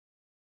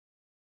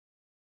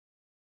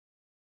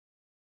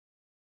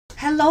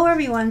Hello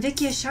everyone,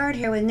 Vicki Achard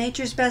here with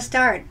Nature's Best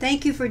Art.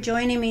 Thank you for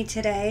joining me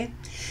today.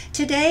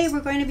 Today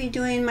we're going to be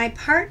doing my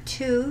part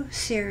 2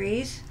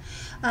 series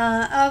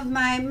of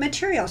my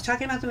materials,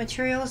 talking about the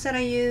materials that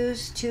I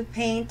use to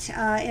paint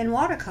in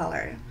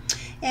watercolor.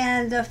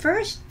 And the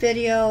first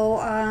video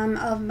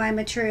of my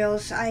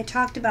materials, I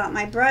talked about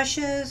my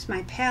brushes,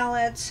 my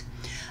palettes,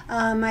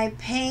 my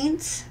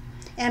paints,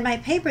 and my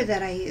paper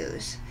that I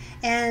use.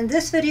 And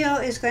this video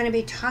is going to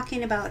be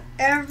talking about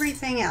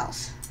everything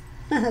else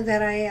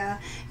that I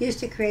use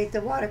to create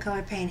the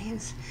watercolor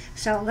paintings.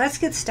 So let's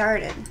get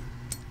started.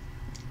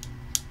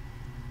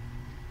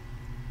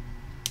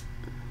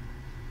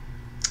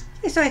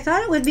 Okay, so I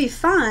thought it would be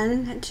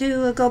fun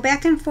to go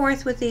back and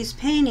forth with these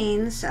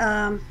paintings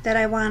that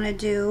I want to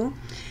do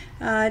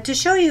to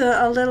show you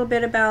a little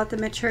bit about the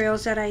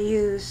materials that I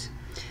use.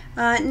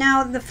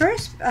 Now the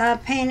first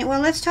painting,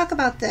 well, let's talk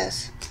about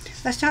this.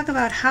 Let's talk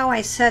about how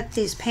I set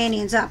these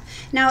paintings up.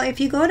 Now if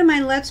you go to my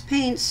Let's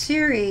Paint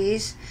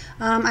series,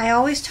 I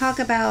always talk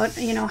about,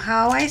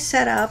 how I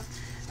set up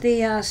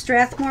the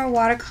Strathmore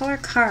watercolor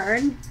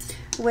card,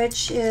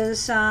 which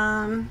is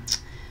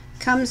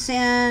comes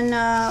in.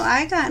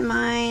 I got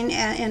mine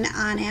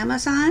on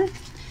Amazon.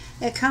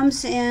 It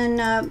comes in.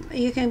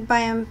 You can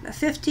buy them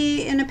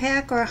 50 in a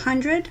pack or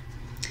 100,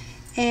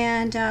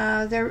 and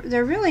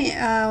they're really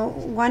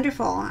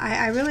wonderful.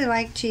 I really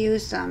like to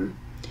use them.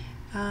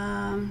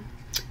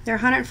 They're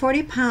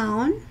 140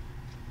 pound.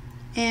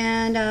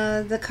 And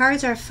the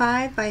cards are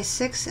 5 by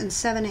 6 and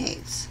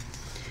 7/8.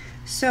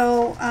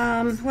 So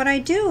what I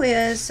do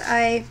is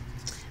I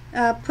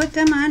put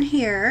them on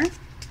here,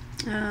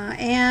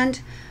 and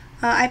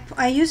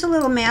I use a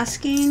little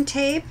masking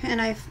tape,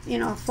 and I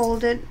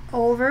fold it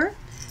over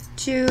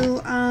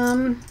to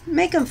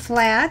make them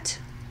flat.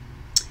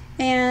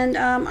 And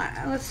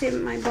let's see,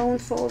 my bone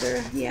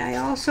folder. Yeah, I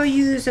also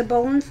use a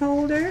bone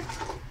folder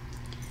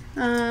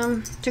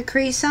to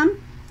crease them,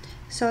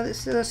 so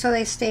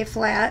they stay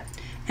flat.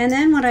 And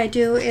then what I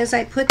do is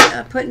I put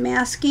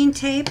masking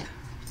tape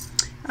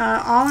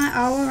all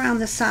around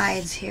the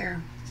sides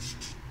here.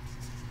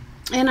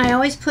 And I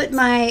always put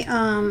my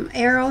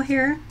arrow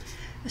here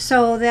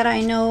so that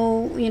I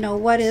know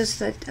what is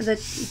the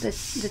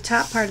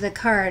top part of the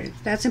card.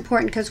 That's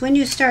important, because when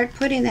you start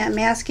putting that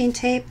masking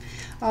tape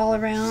all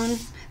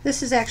around,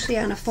 this is actually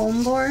on a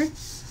foam board.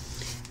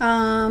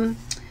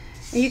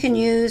 You can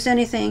use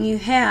anything you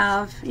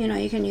have.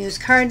 You can use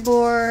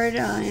cardboard,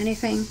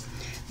 anything.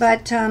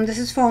 But this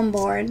is foam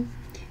board,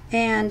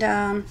 and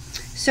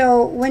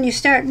so when you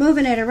start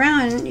moving it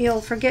around, you'll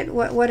forget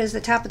what is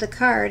the top of the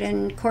card.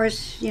 And of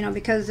course,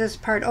 because this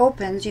part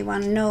opens, you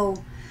want to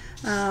know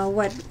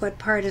what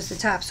part is the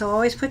top. So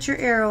always put your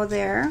arrow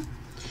there.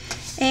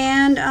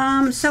 And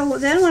so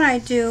then what I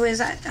do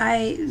is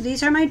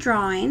these are my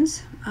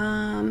drawings,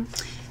 and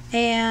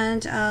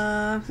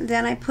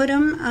then I put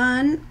them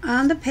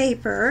on the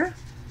paper.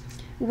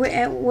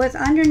 With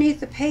underneath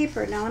the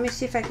paper. Now let me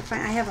see if I can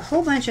find. I have a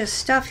whole bunch of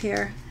stuff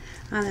here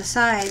on the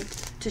side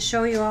to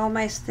show you all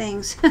my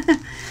things.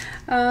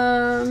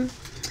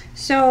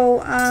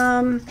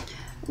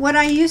 What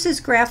I use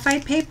is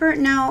graphite paper.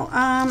 Now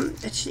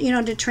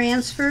to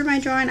transfer my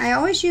drawing, I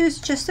always use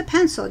just a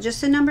pencil,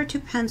 just a number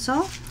 2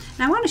 pencil.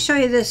 And I want to show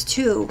you this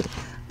too.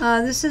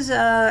 This is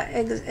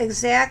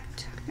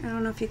X-acto. I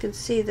don't know if you can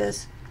see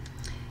this.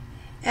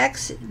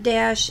 X-acto.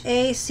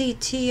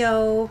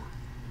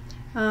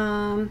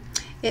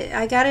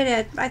 I got it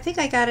at, I think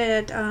I got it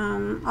at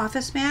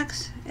Office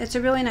Max. It's a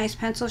really nice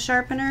pencil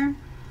sharpener.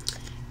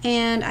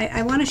 And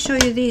I want to show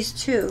you these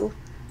too.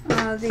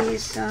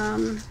 These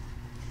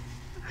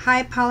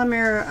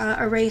Hi-Polymer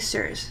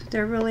erasers.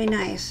 They're really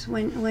nice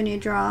when you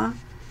draw.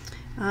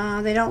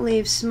 They don't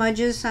leave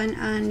smudges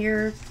on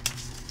your,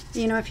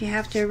 if you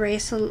have to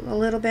erase a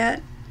little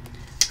bit.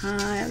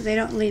 They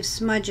don't leave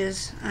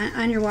smudges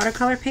on your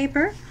watercolor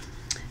paper.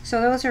 So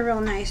those are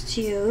real nice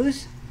to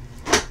use.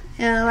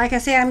 Like I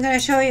say, I'm going to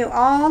show you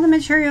all the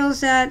materials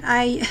that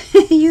I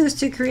use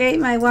to create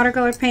my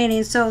watercolor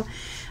paintings. So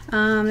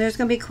there's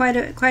going to be quite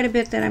a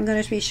bit that I'm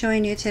going to be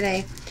showing you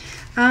today.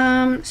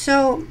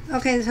 So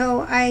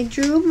I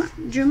drew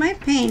my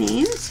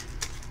paintings.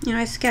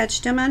 I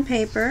sketched them on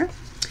paper,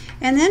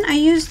 and then I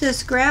used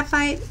this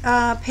graphite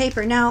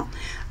paper. Now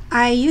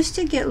I used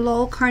to get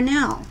Low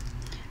Cornell,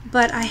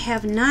 but I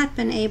have not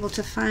been able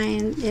to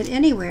find it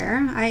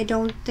anywhere. I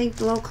don't think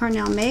Low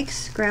Cornell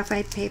makes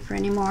graphite paper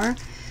anymore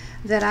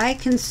that I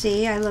can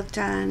see. I looked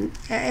on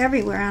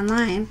everywhere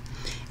online.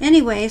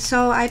 Anyway,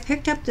 so I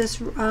picked up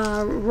this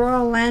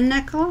Royal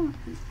Langnickel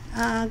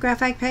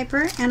graphite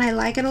paper, and I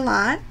like it a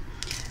lot.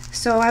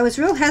 So I was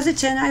real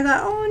hesitant. I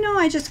thought, oh no,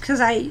 because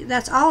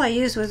that's all I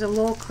used was a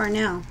Low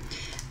Cornell.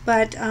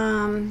 But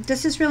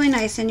this is really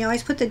nice, and you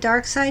always put the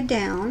dark side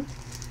down.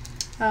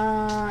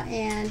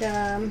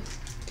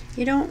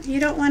 You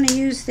don't want to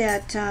use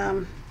that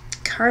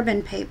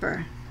carbon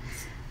paper.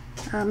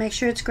 Make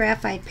sure it's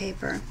graphite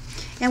paper.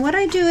 And what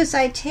I do is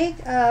I take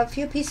a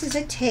few pieces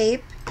of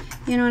tape,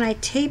 and I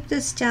tape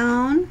this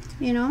down,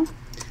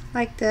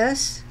 like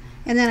this,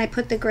 and then I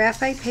put the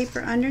graphite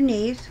paper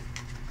underneath,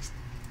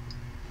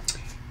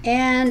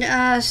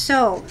 And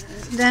so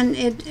then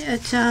it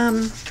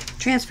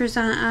transfers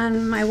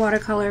on my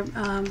watercolor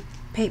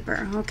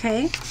paper,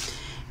 okay?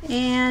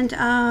 And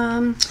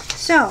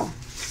so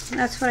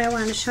that's what I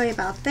wanted to show you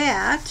about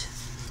that.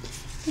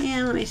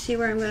 And let me see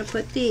where I'm going to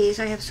put these.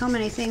 I have so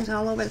many things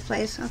all over the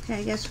place. Okay,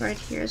 I guess right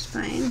here is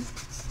fine.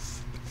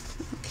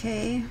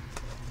 Okay.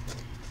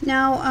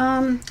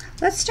 Now,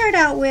 let's start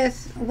out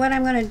with what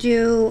I'm going to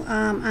do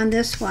on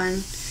this one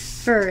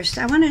first.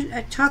 I want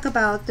to talk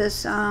about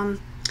this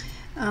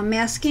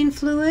masking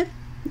fluid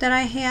that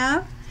I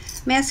have.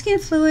 Masking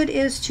fluid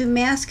is to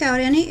mask out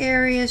any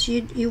areas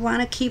you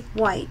want to keep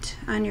white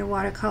on your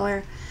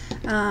watercolor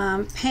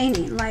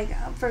painting. Like,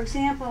 for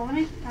example, let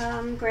me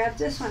grab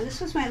this one.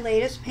 This was my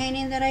latest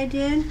painting that I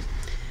did.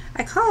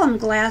 I call them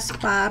glass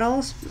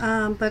bottles,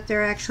 but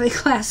they're actually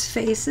glass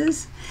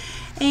faces.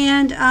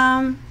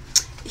 And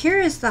here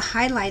is the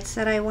highlights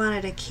that I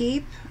wanted to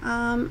keep.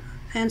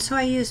 And so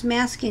I used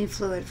masking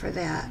fluid for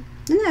that.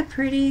 Isn't that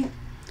pretty?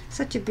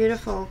 Such a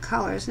beautiful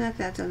color, isn't it?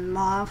 That's a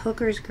mauve,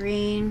 hooker's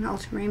green,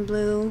 ultramarine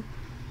blue.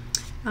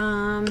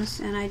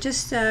 And I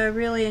just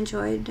really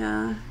enjoyed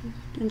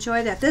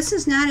that. This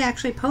is not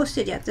actually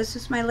posted yet. This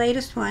is my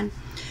latest one.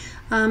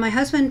 My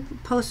husband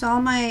posts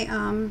all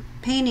my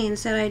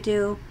paintings that I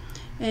do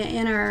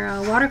in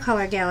our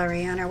watercolor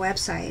gallery on our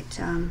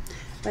website,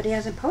 but he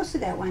hasn't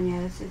posted that one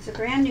yet. It's a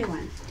brand new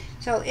one.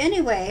 So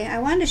anyway, I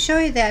wanted to show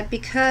you that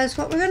because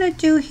what we're going to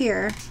do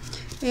here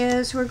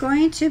is we're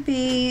going to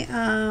be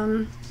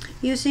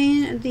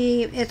using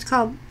it's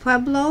called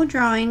Pebeo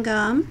drawing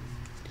gum,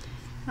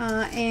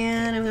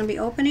 and I'm going to be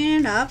opening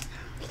it up.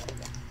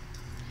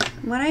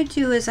 What I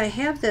do is I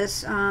have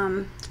this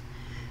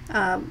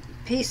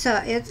piece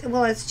of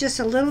it's just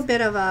a little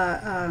bit of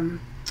a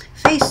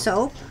face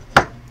soap,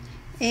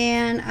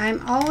 and I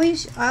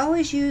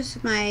always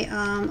use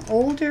my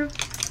older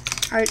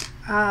art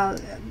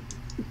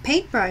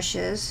paint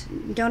brushes.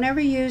 Don't ever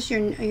use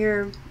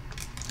your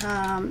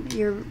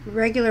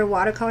regular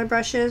watercolor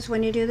brushes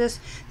when you do this.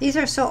 These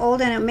are so old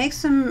and it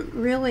makes them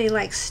really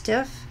like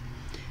stiff.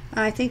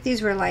 I think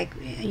these were like,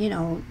 you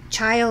know,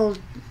 child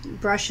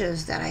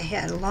brushes that I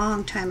had a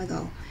long time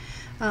ago.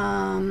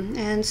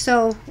 And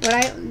so what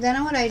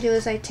I do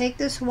is I take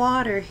this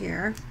water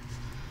here,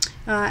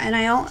 and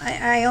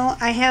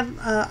I have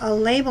a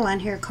label on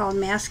here called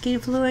masking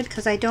fluid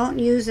because I don't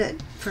use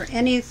it for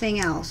anything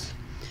else,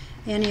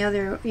 any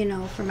other, you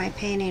know, for my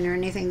painting or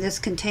anything, this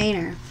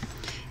container.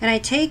 And I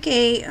take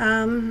a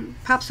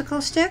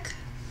popsicle stick,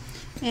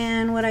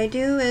 and what I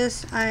do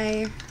is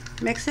I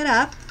mix it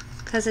up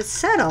because it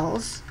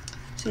settles,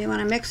 so you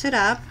want to mix it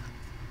up,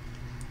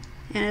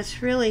 and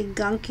it's really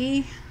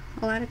gunky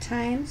a lot of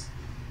times.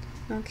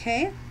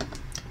 Okay,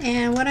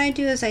 and what I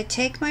do is I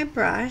take my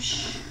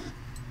brush,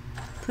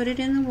 put it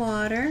in the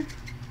water,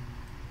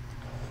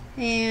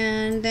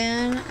 and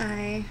then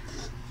I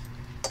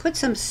put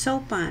some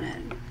soap on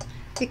it.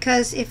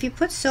 Because if you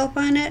put soap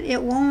on it,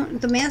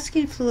 the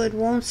masking fluid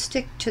won't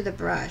stick to the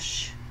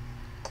brush.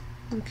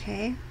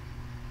 Okay.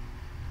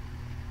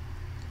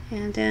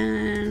 And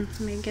then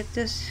let me get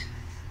this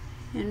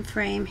in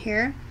frame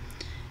here.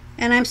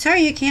 And I'm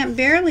sorry you can't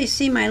barely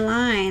see my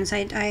lines.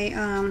 I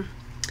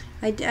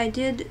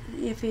did,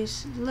 if you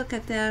look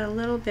at that a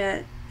little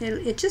bit,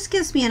 it just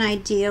gives me an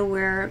idea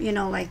where, you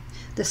know, like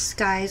the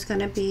sky is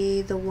going to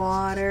be, the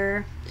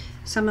water,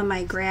 some of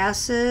my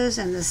grasses,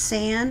 and the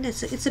sand.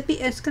 It's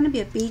going to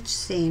be a beach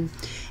scene,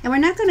 and we're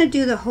not going to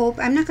do the whole.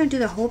 I'm not going to do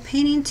the whole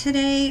painting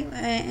today,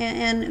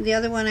 and the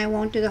other one I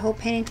won't do the whole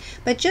painting.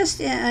 But just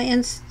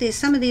in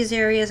some of these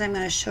areas, I'm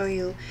going to show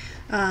you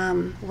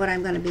what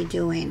I'm going to be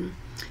doing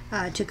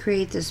to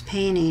create this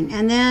painting.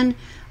 And then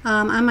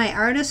on my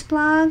artist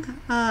blog,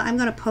 I'm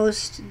going to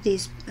post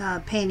these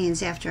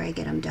paintings after I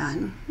get them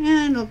done,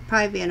 and it'll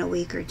probably be in a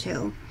week or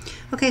two.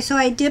 Okay, so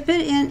I dip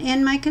it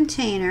in my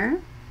container,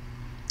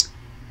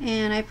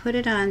 and I put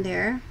it on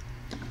there,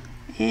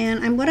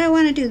 and what I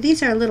want to do,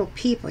 these are little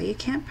people, you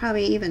can't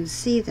probably even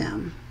see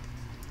them,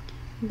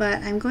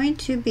 but I'm going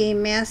to be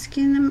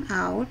masking them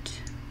out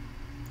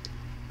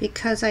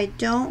because I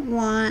don't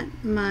want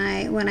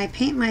when I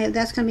paint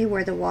that's going to be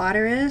where the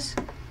water is.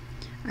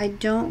 I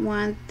don't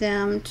want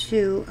them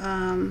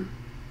to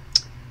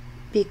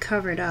be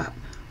covered up.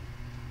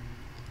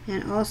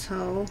 And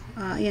also,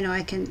 you know,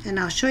 and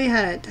I'll show you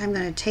how to, I'm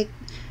going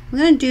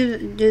to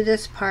do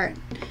this part,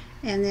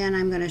 and then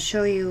I'm going to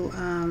show you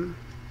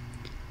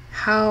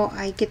how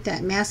I get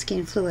that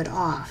masking fluid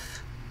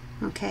off.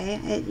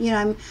 Okay, you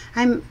know,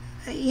 I'm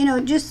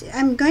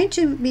going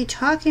to be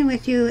talking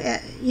with you.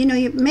 You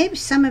know, maybe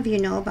some of you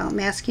know about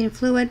masking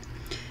fluid.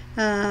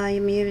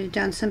 You may have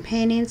done some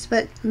paintings,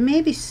 but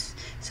maybe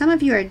some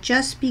of you are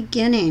just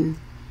beginning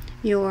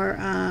your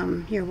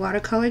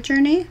watercolor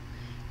journey,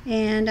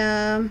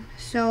 and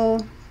so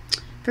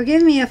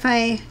forgive me if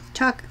I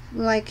talk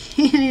like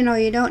you know,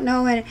 you don't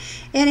know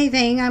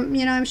anything.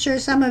 You know, I'm sure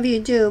some of you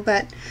do,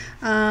 but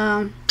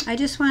I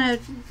just want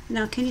to,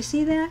 now can you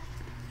see that?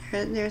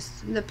 There's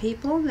the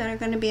people that are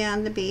going to be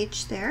on the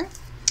beach there.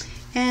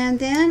 And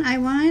then I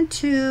want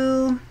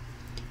to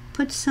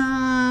put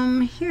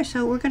some here,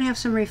 so we're going to have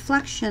some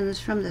reflections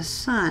from the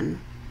sun.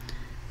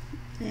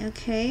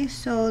 Okay,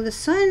 so the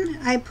sun,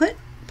 I put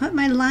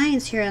my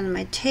lines here on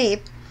my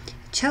tape.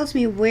 It tells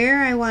me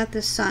where I want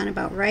the sun,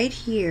 about right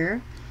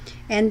here.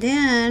 And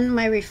then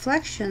my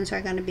reflections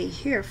are going to be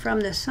here from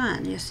the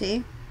sun. You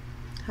see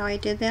how I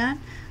did that?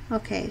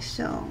 Okay,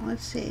 so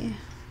let's see.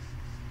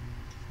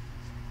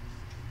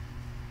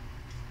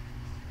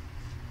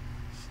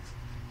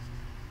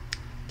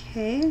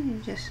 Okay,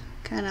 you just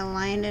kind of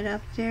line it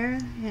up there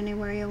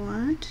anywhere you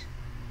want.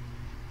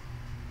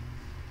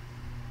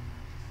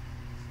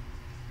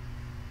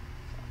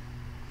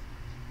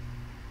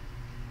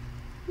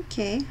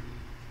 Okay,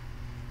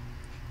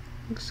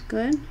 looks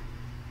good.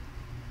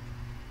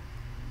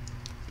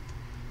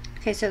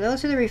 Okay, so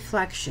those are the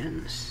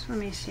reflections. Let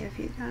me see if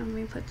you let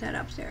me put that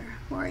up there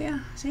for you.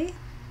 See?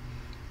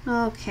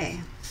 Okay.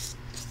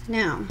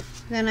 Now,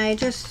 then I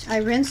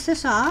rinse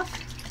this off,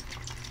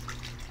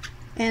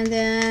 and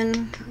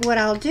then what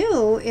I'll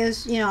do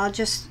is, you know, I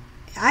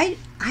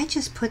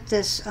just put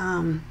this.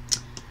 I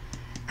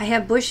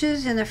have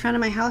bushes in the front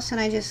of my house, and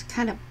I just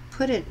kind of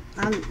put it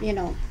on, you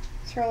know,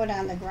 throw it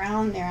on the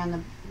ground there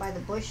on by the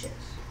bushes.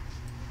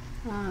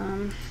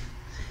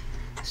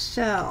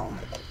 So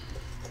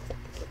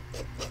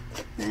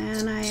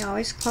then I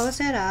always close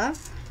that up,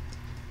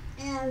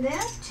 and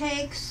that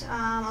takes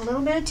a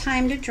little bit of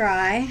time to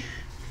dry.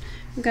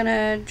 I'm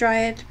gonna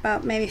dry it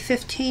about maybe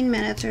 15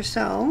 minutes or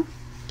so,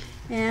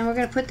 and we're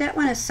gonna put that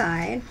one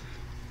aside,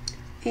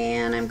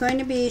 and I'm going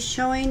to be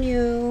showing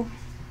you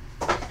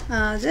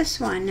this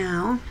one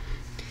now.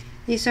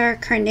 These are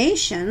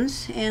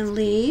carnations and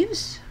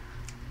leaves.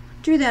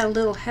 Drew that a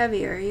little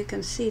heavier, you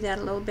can see that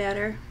a little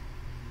better.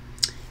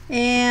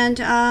 And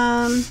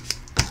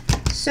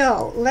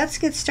so let's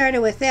get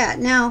started with that.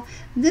 Now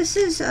this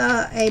is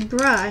a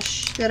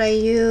brush that I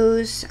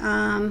use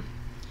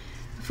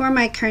for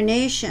my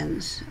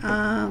carnations,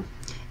 and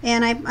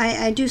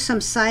I do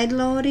some side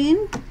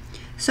loading.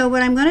 So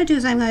what I'm going to do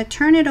is I'm going to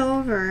turn it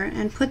over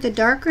and put the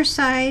darker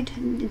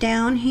side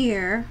down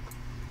here,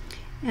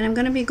 and I'm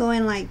going to be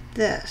going like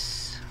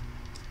this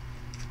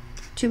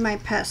to my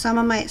some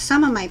of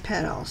my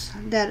petals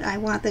that I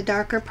want the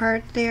darker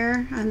part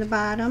there on the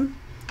bottom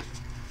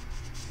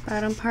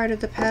part of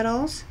the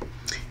petals.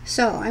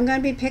 So I'm going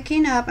to be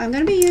picking up, I'm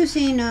going to be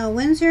using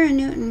Winsor &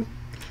 Newton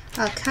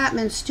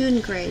Cotman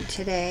student grade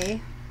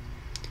today,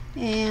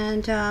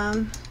 and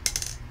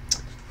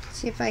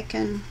see if I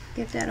can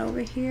get that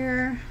over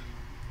here.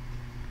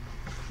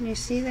 Can you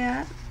see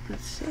that?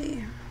 Let's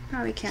see.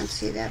 Probably can't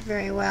see that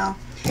very well.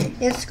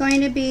 It's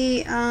going to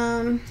be, okay,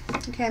 I'm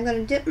going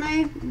to dip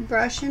my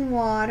brush in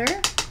water,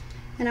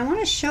 and I want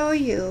to show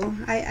you,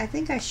 I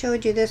think I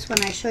showed you this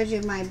when I showed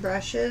you my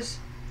brushes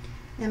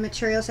and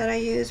materials that I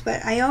use,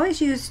 but I always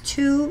use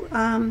two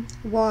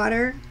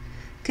water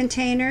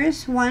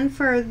containers, one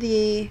for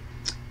the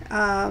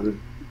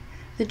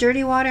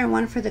dirty water and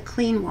one for the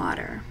clean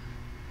water.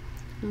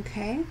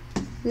 Okay,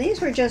 and these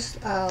were just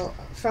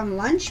from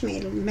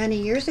Lunchmeat many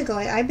years ago.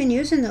 I've been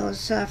using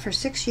those for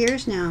 6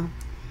 years now.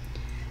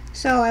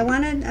 So I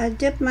want to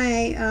dip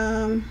my,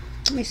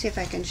 let me see if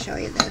I can show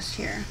you this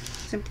here.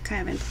 It's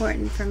kind of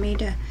important for me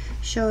to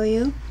show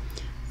you.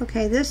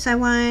 Okay, this I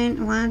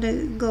want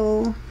to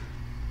go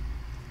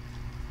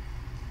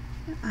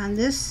on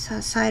this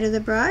side of the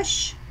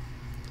brush.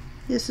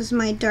 This is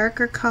my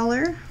darker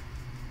color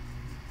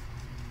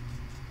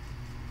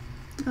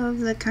of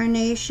the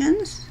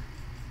carnations.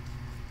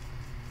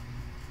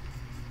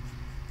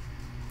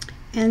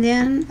 And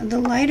then the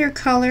lighter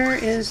color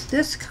is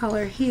this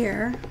color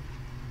here.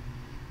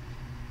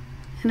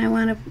 And I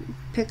want to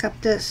pick up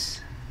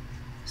this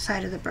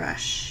side of the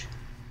brush.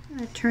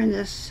 I turn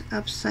this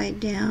upside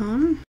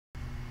down.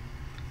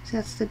 So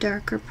that's the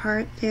darker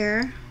part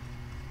there.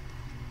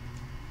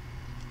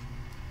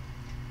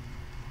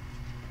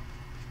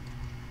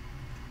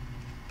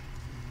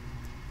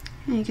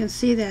 And you can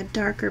see that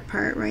darker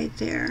part right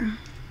there.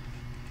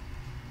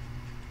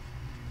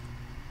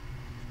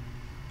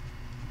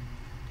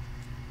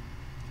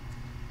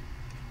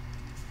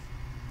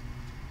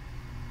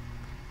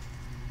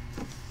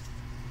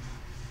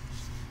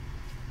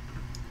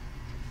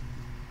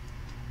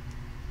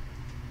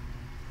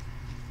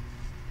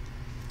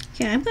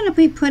 Okay, I'm going to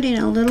be putting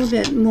a little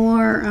bit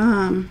more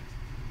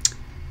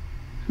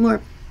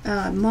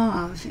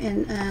mauve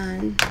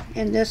in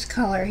this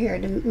color here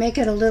to make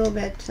it a little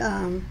bit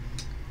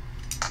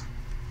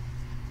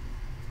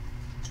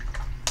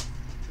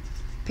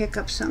pick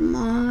up some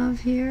mauve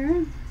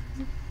here,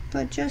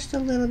 but just a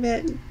little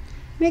bit,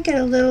 make it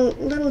a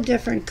little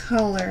different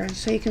color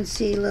so you can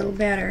see a little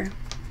better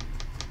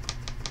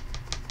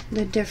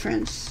the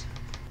difference.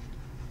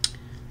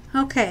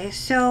 Okay,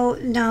 so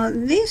now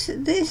these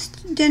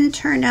didn't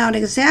turn out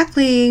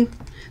exactly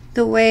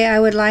the way I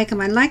would like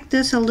them. I like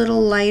this a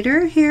little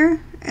lighter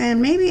here,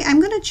 and maybe I'm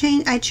going to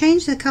change. I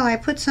changed the color. I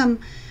put some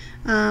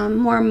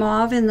more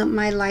mauve in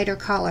my lighter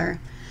color,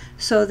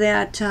 so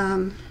that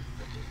let's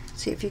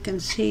see if you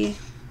can see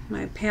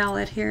my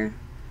palette here.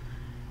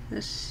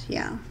 This,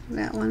 yeah,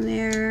 that one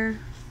there,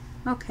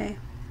 Okay.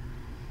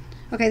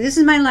 Okay, this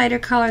is my lighter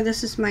color.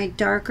 This is my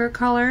darker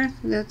color,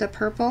 the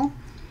purple.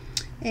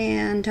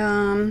 And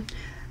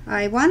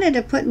I wanted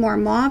to put more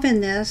mauve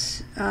in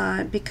this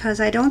because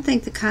I don't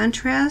think the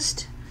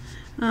contrast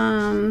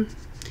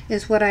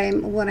is what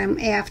I'm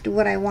after,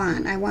 what I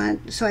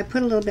want. So I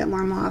put a little bit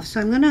more mauve. So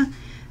I'm gonna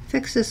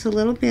fix this a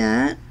little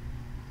bit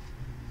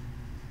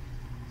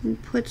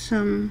and put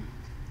some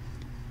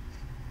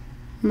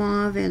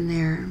mauve in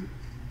there.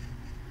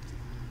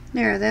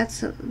 There,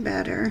 that's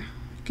better.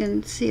 You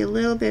can see a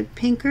little bit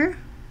pinker.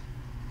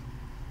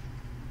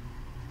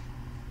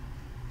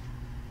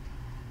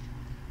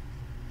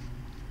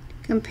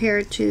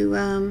 Compared to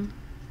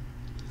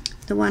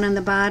the one on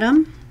the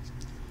bottom,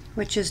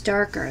 which is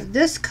darker.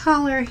 This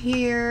color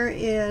here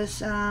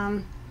is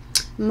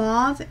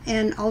mauve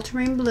and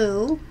ultramarine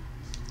blue,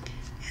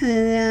 and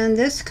then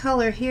this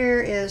color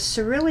here is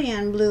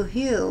cerulean blue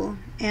hue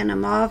and a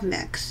mauve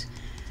mix.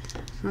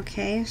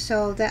 Okay,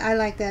 so that I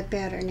like that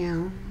better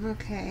now.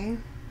 Okay,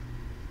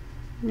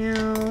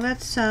 now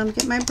let's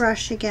get my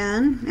brush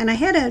again, and I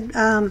had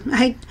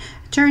I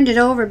turned it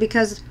over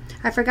because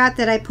I forgot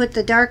that I put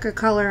the darker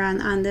color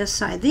on this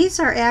side. These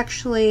are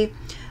actually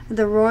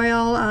the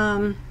Royal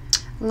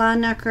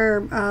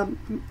Langnickel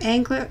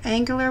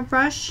angular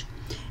brush,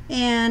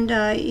 and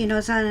you know,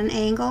 it's on an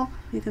angle.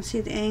 You can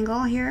see the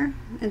angle here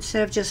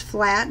instead of just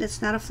flat.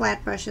 It's not a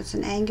flat brush, it's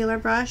an angular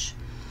brush.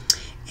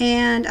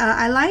 And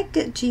I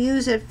like to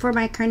use it for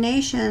my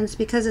carnations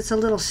because it's a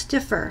little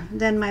stiffer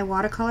than my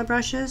watercolor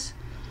brushes.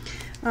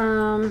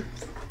 You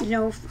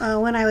know,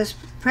 when I was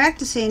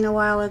practicing a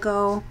while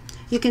ago,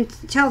 you can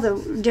tell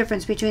the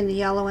difference between the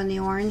yellow and the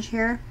orange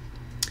here.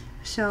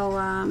 So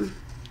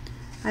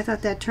I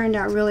thought that turned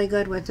out really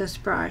good with this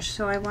brush.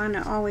 So I want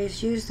to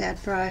always use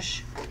that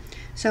brush.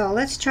 So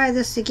let's try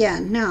this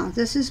again. Now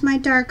this is my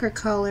darker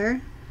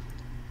color.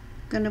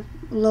 I'm gonna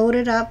load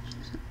it up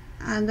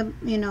on the,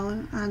 you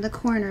know, on the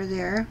corner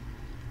there.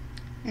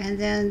 And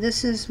then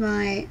this is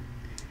my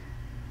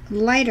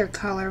lighter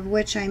color,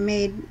 which I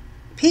made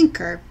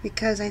pinker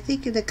because I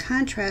think the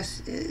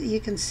contrast, you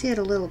can see it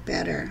a little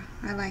better.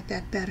 I like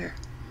that better.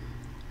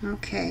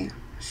 Okay,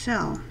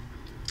 so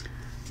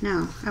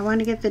now I want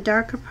to get the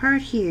darker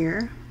part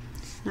here.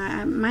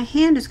 Now my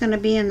hand is going to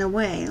be in the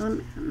way.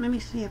 Let me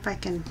see if I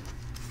can.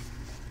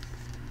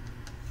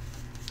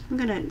 I'm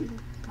going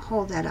to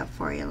hold that up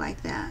for you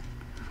like that.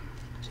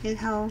 See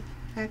how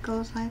that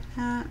goes like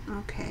that?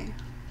 Okay.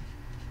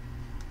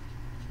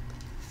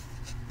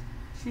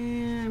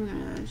 And I'm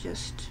going to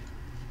just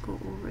go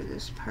over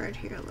this part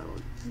here a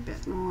little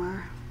bit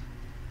more.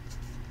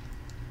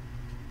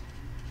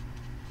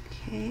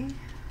 Okay.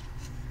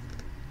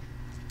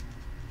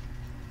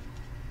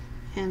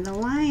 And the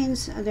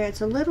lines there,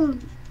 it's a little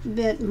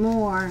bit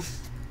more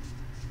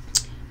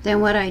than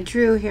what I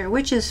drew here,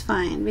 which is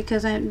fine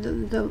because I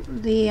okay,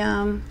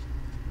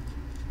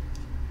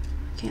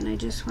 and I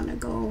just want to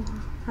go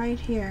right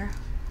here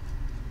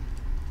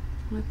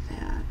with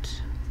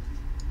that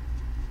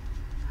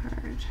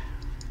part.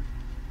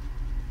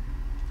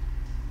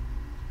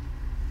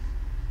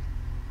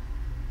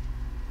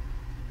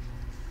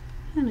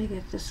 And I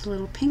get this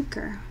little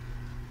pinker.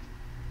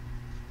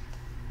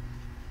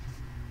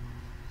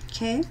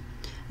 Okay,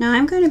 now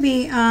I'm going to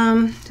be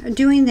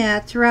doing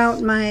that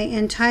throughout my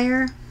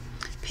entire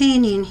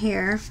painting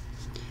here.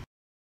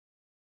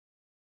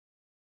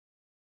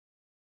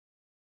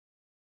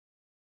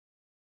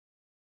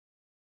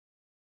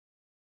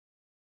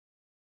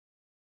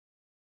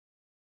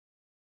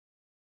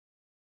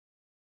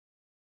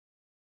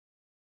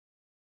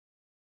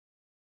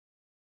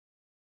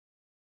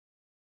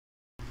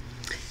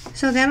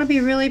 So that'll be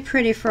really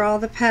pretty for all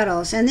the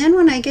petals. And then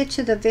when I get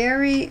to the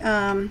very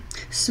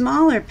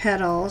smaller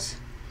petals,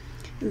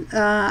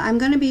 I'm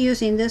going to be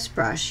using this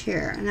brush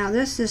here. Now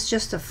this is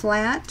just a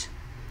flat,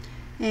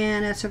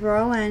 and it's a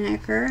Royal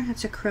Langnickel.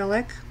 It's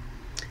acrylic,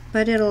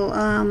 but it'll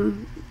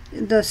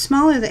the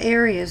smaller the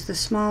areas, the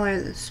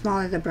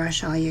smaller the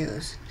brush I'll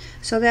use.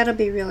 So that'll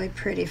be really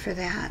pretty for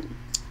that.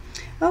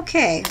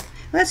 Okay,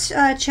 let's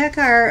check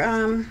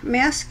our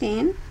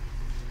masking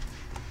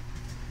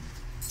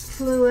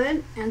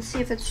fluid and see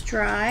if it's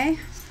dry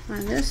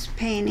on this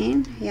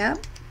painting. Yep.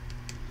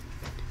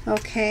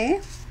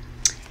 Okay.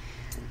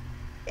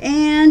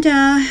 And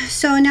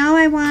so now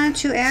I want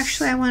to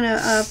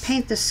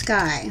paint the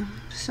sky.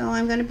 So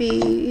I'm going to be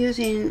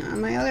using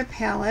my other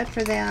palette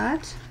for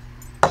that.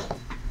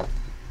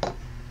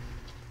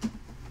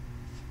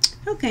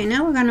 Okay,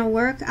 now we're going to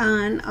work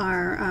on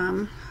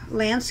our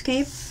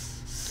landscape.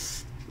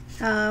 It's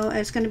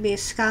going to be a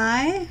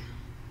sky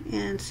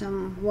and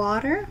some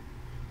water,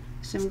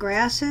 some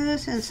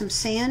grasses, and some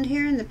sand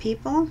here and the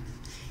people.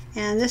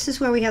 And this is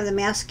where we have the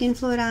masking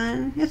fluid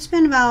on. It's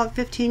been about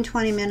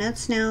 15-20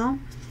 minutes now.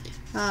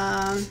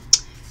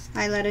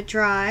 I let it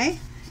dry,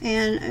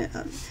 and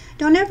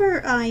don't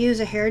ever use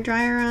a hair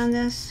dryer on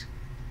this,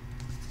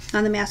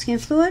 on the masking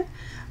fluid,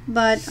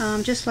 but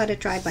just let it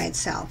dry by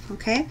itself.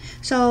 Okay,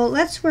 so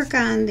let's work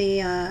on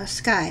the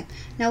sky.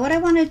 Now what I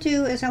want to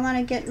do is I want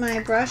to get my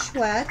brush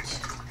wet,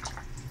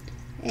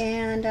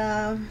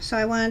 And so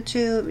I wanted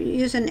to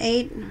use an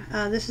 8,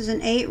 this is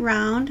an 8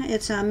 round.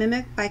 It's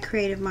Mimic by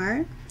Creative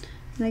Mart.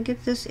 And I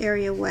get this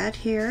area wet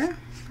here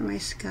for my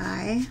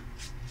sky.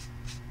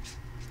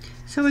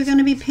 So we're going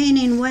to be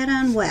painting wet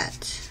on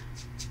wet.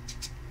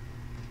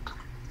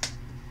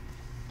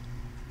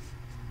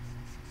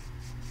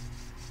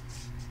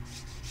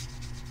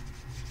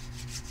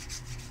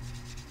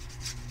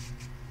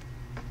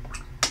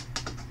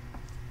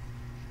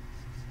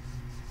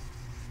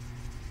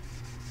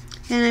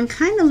 And I'm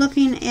kind of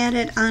looking at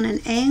it on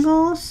an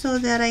angle so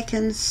that I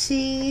can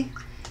see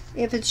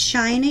if it's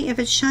shiny. If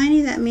it's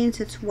shiny, that means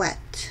it's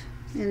wet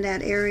in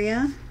that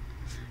area.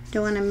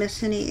 Don't want to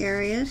miss any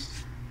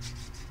areas.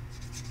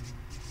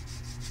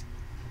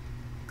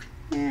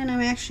 And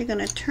I'm actually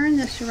going to turn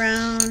this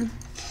around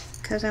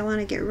because I want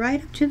to get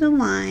right up to the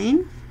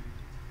line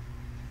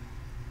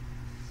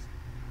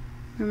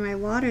where my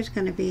water is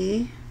going to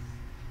be.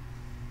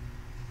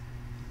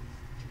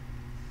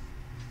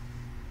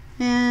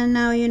 And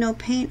now, you know,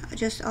 paint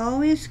just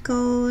always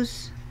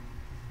goes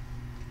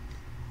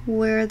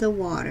where the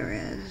water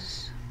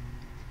is.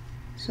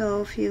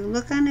 So if you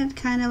look on it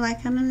kind of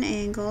like on an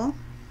angle,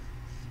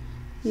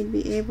 you'd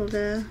be able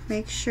to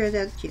make sure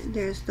that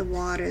there's the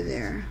water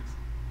there.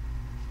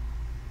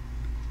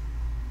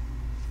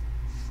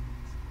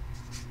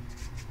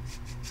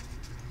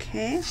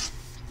 Okay.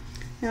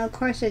 Now, of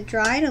course, it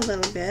dried a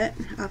little bit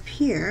up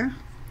here.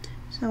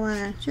 So I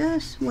want to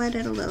just wet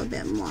it a little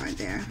bit more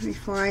there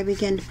before I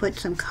begin to put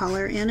some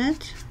color in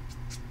it.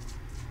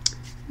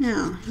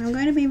 Now, I'm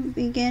going to be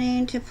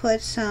beginning to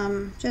put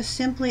some just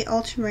simply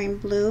ultramarine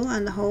blue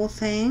on the whole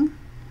thing.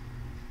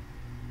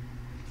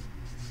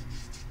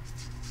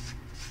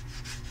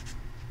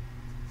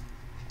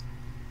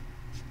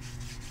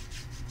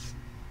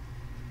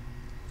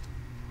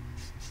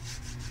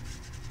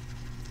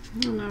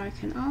 Now I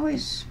can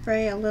always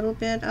spray a little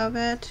bit of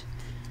it,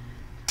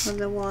 of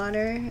the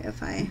water,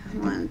 if I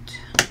want,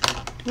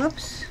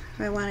 whoops,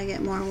 if I want to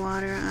get more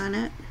water on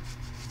it.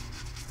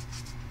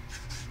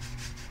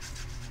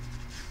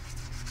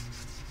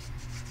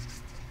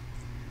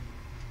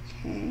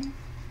 Okay.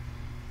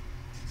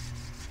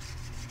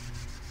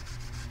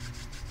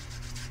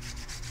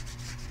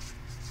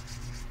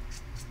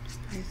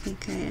 I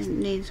think it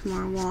needs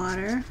more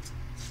water.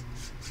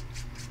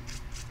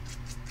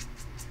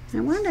 I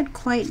want it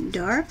quite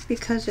dark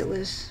because it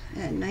was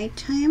at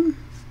nighttime.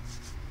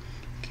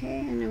 Okay,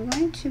 and I'm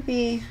going to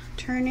be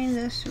turning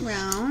this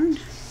around,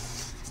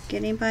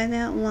 getting by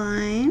that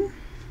line.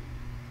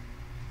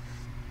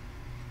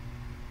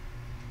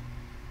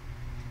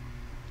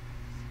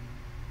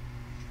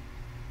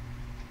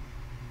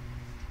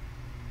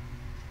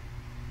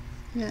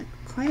 Got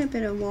quite a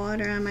bit of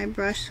water on my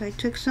brush, so I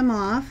took some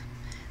off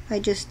by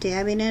just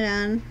dabbing it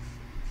on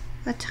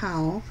a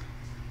towel.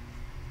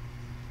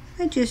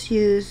 I just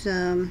use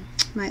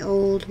my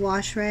old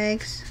wash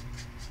rags.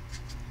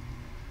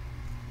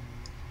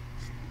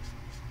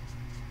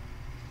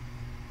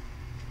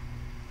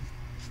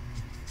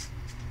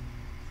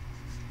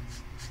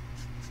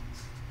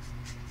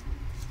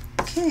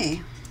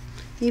 Okay,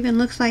 even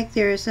looks like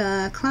there's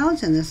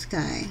clouds in the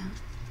sky.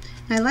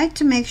 And I like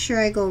to make sure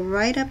I go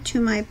right up to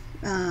my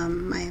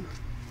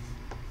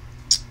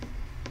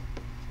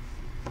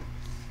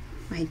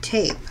my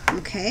tape.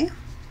 Okay.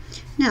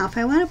 Now, if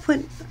I want to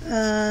put,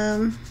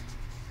 so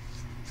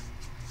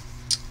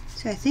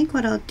I think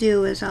what I'll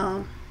do is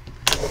I'll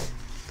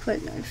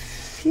put a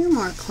few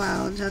more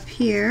clouds up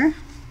here.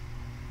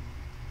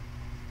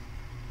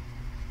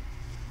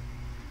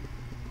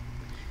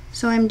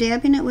 So I'm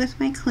dabbing it with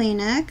my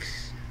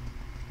Kleenex.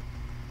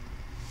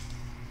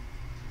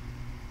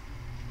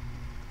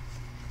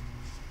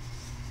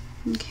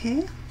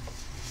 Okay.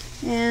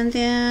 And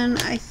then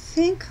I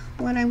think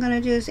what I'm going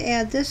to do is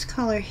add this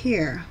color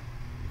here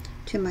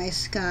to my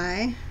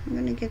sky. I'm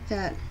going to get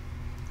that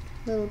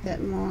a little bit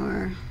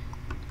more.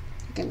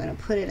 I think I'm going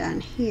to put it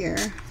on here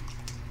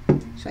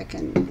so I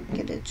can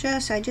get it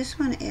I just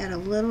want to add a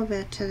little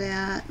bit to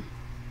that.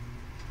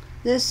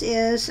 This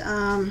is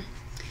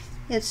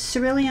it's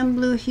cerulean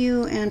blue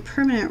hue and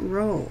permanent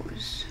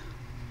rose.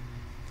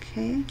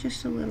 Okay,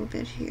 just a little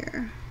bit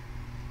here.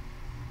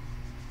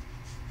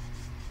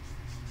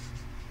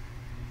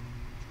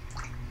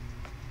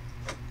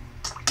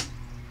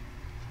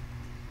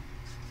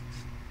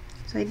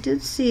 So I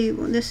did see,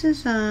 this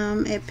is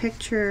a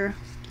picture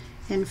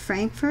in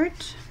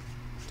Frankfurt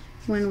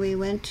when we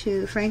went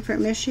to Frankfurt,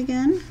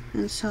 Michigan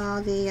and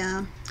saw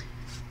the,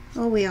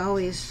 oh, we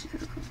always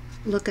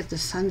look at the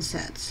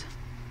sunsets.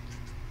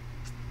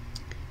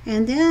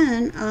 And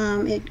then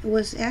it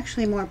was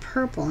actually more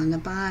purple on the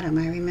bottom.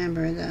 I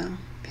remember the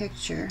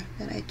picture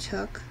that I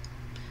took.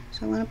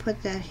 So I want to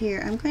put that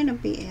here. I'm going to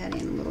be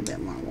adding a little bit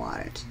more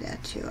water to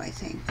that too, I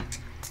think.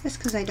 Just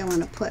because I don't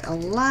want to put a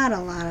lot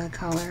of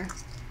color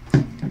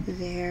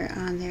there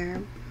on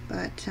there,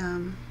 but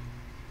so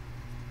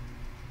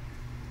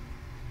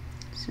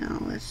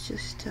let's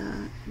just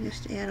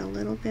add a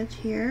little bit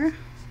here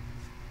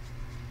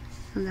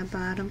on the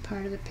bottom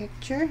part of the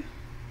picture.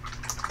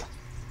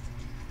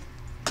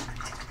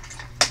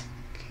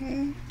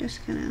 Okay,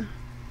 just gonna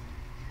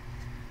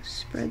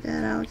spread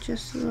that out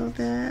just a little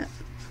bit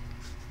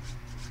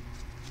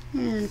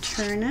and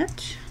turn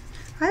it.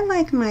 I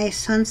like my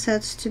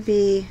sunsets to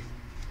be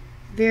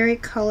very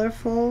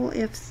colorful.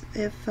 If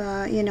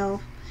you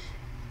know,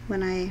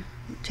 when I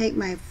take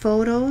my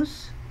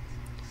photos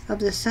of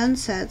the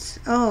sunsets,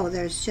 oh,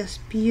 there's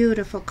just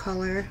beautiful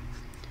color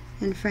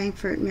in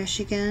Frankfort,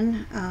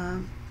 Michigan,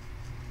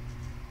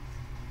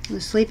 the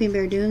Sleeping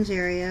Bear Dunes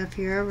area. If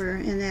you're ever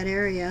in that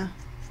area,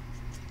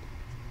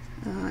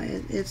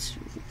 it's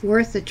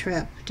worth the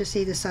trip to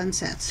see the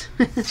sunsets.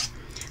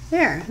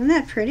 There, isn't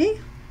that pretty?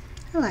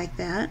 I like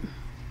that.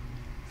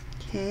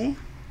 Okay.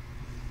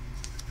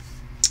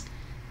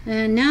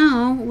 And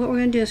now what we're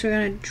going to do is we're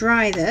going to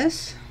dry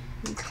this.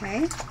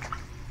 Okay.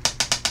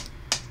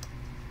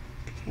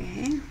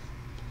 Okay.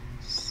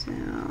 So,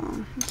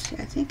 let's see.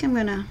 I think I'm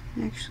going to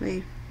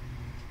actually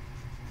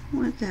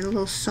want that a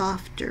little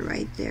softer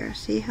right there.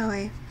 See how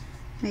I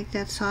make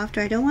that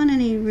softer? I don't want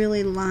any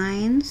really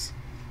lines,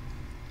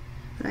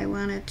 but I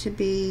want it to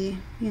be,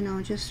 you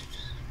know, just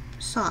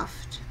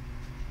soft.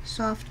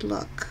 Soft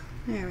look.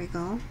 There we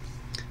go.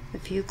 A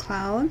few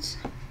clouds.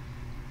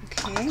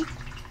 Okay.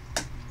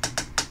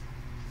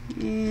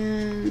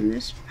 And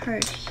this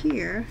part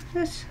here,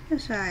 this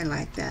I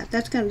like that.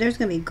 There's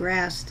gonna be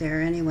grass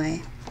there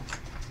anyway.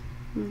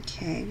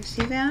 Okay, you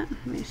see that?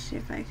 Let me see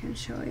if I can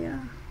show you.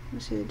 You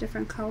see the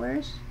different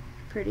colors?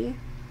 Pretty.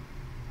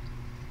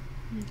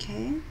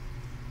 Okay.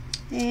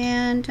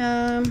 And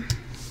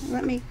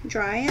let me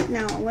dry it.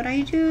 Now what I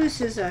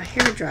use is a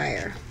hair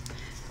dryer.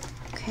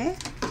 Okay.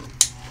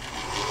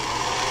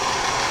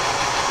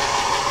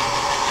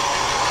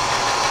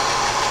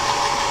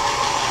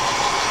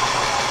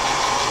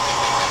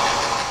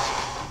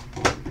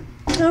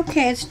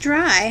 Okay, it's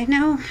dry.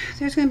 Now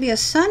there's going to be a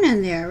sun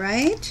in there,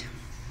 right?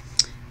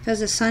 Because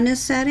the sun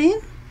is setting.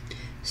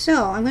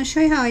 So I'm going to show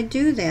you how I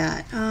do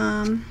that.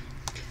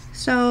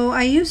 So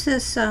I use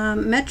this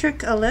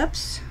metric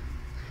ellipse.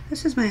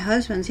 This is my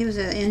husband's. He was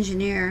an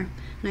engineer,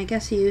 and I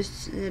guess he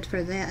used it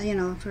for that, you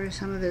know, for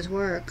some of his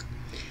work.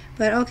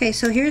 But okay,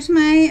 so here's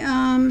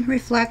my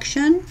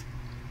reflection,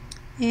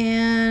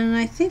 and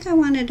I think I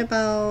wanted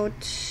about,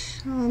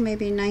 oh,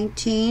 maybe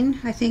 19.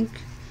 I think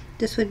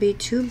this would be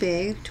too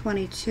big,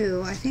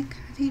 22. I think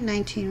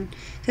 19,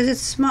 because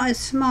it's small. It's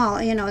small.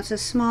 You know, it's a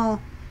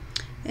small.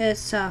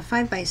 It's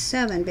 5 by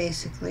 7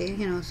 basically.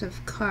 You know, it's a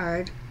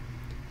card.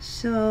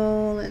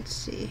 So let's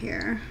see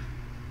here.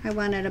 I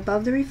want it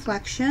above the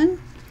reflection,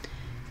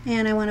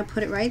 and I want to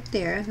put it right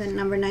there, the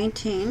number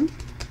 19.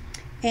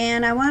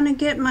 And I want to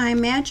get my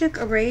magic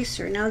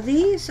eraser. Now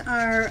these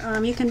are,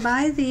 you can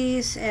buy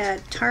these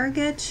at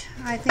Target.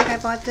 I think I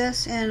bought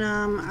this in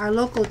our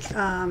local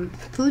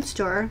food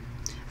store.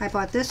 I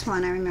bought this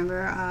one, I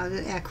remember,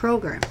 at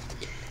Kroger.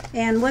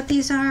 And what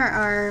these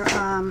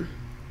are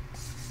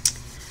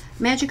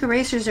magic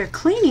erasers are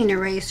cleaning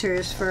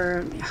erasers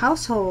for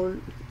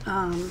household,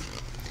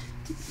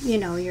 you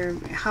know,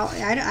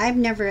 I've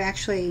never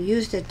actually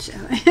used it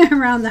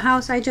around the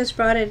house. I just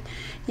brought it,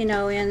 you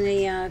know, in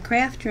the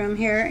craft room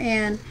here.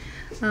 And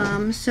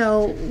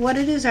so what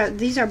it is,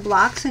 these are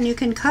blocks, and you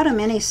can cut them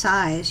any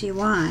size you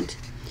want.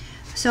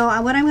 So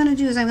what I'm going to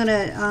do is I'm going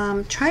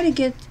to try to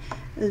get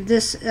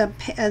this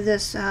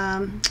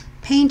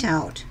paint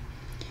out,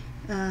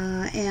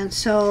 and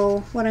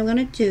so what I'm going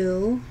to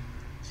do,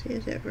 see,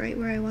 is it right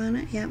where I want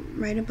it? Yep,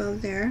 right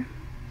above there.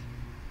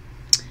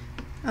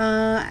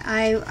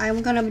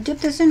 I'm going to dip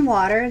this in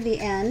water, the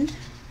end,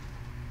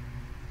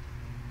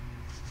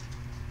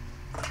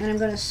 and I'm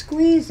going to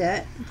squeeze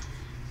it,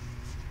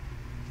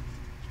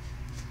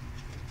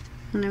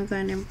 and I'm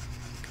going to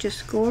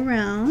just go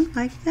around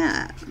like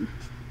that.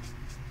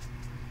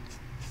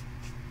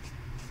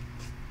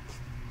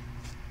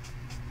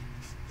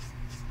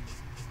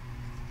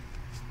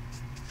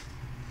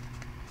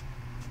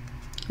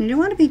 You don't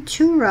want to be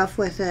too rough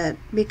with it,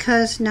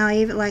 because now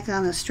even like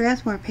on the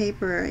Strathmore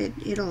paper,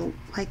 it'll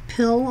like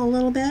pill a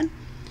little bit.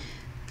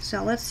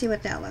 So let's see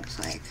what that looks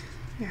like.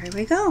 There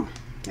we go.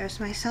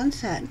 There's my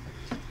sunset.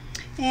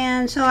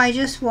 And so I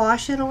just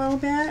wash it a little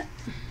bit,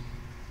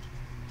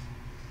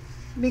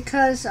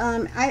 because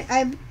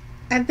I've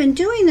been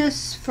doing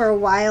this for a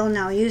while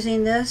now,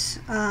 using this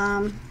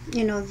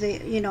you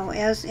know,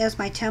 as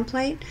my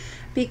template,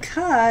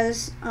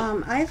 because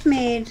I've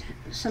made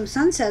some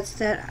sunsets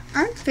that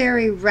aren't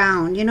very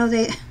round. You know,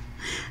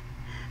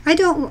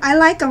 I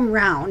like them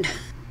round.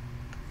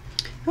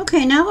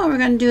 Okay, now what we're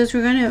going to do is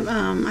we're going to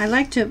I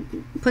like to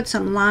put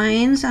some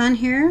lines on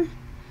here.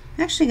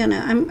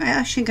 I'm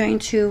actually going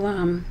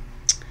to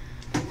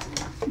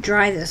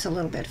dry this a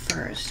little bit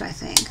first, I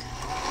think.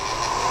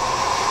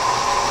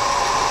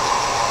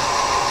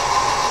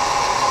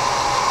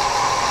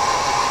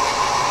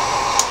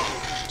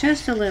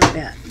 Just a little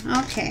bit.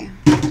 Okay.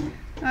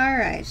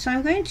 Alright, so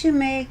I'm going to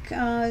make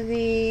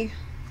the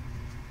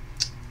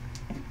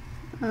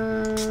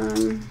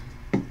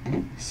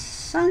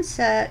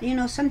sunset. You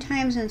know,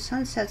 sometimes in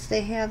sunsets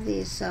they have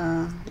these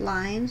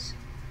lines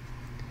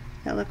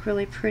that look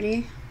really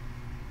pretty.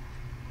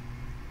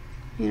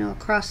 you know,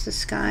 across the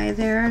sky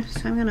there.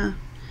 So I'm gonna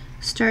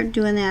start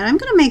doing that. I'm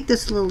gonna make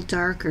this a little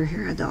darker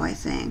here though, I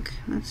think.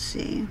 Let's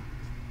see.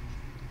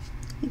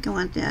 I think I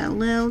want that a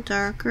little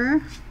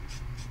darker.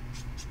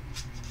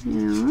 You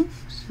know,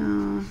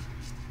 so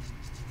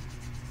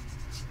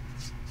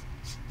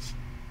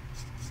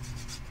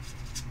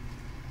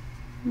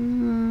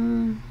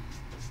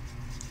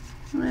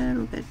a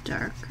little bit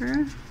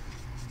darker.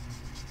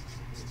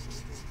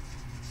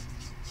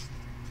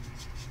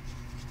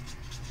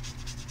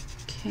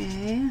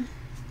 Okay.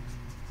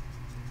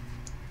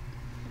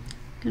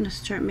 Gonna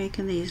start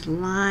making these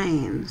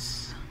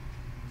lines.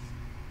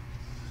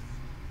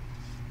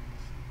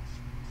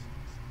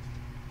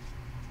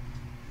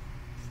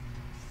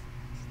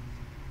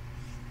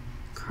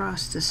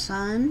 Across the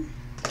sun.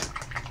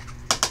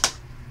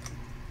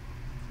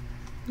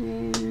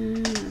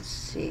 And let's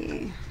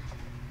see.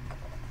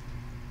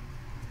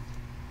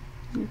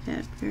 Get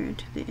that very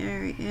to the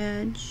very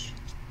edge.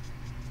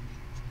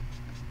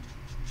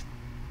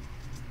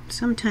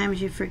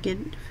 Sometimes you forget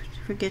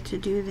to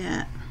do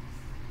that.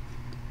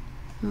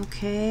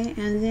 Okay,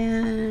 and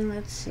then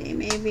let's see,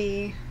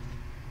 maybe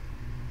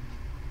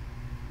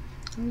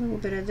a little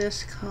bit of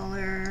this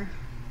color.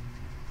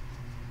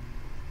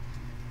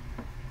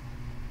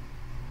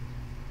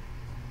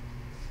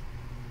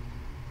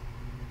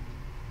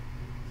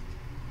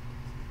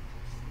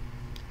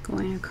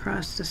 Going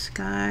across the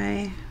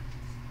sky.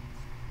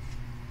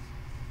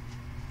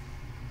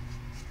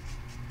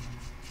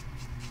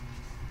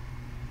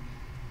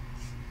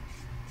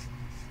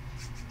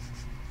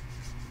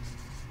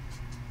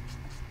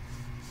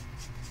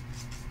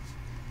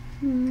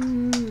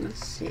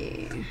 Let's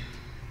see,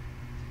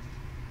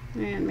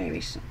 and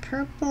maybe some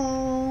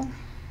purple.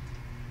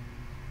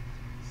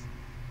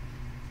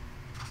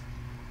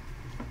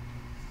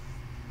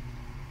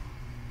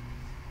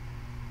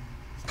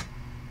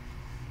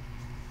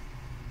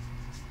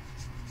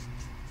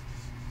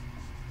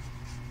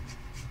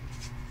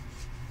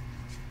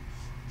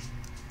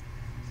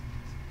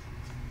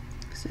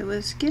 So it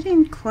was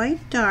getting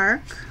quite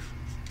dark.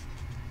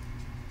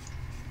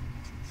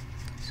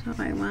 So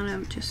I want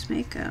to just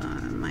make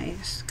my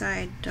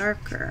sky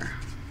darker.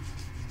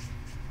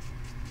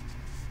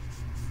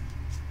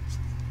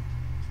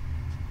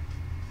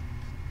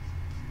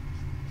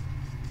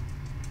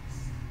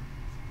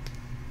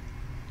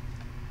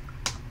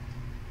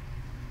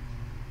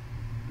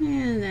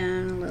 And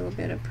then a little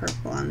bit of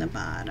purple on the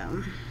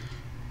bottom.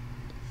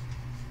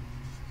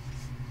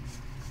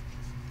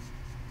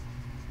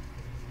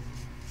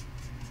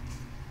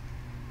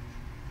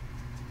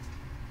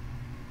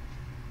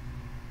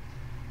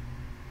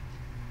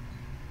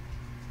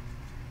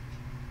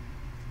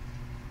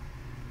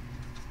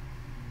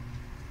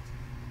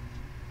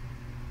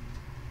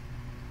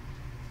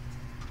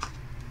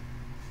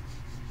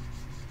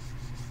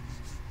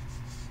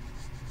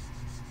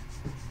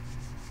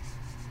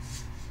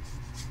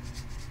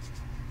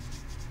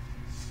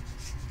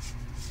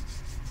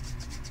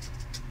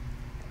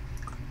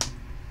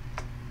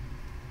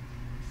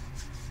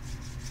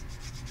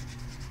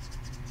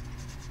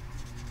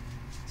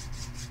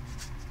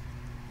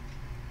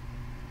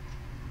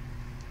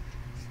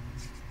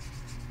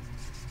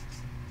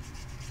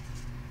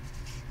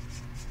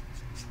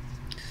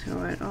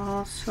 So it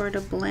all sort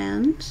of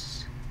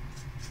blends.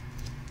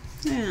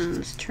 And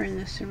let's turn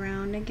this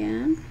around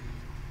again.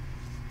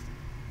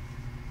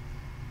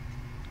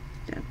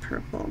 That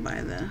purple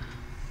by the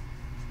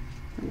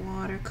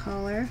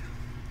watercolor.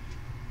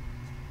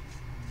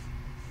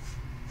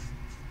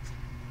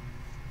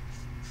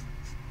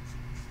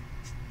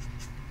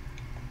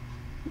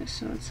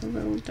 So it's a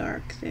little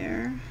dark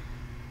there.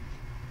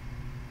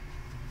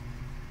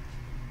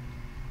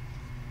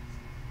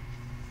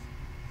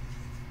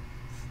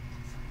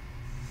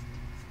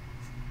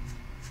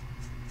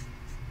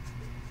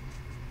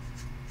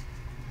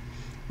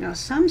 Now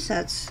some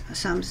sunsets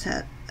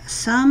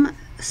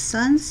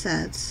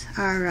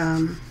are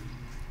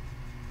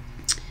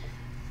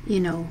you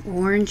know,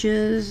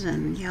 oranges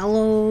and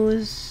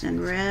yellows and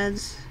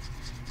reds.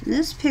 In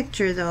this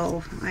picture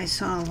though, I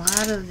saw a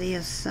lot of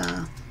these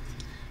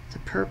the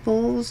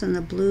purples and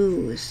the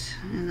blues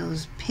and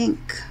those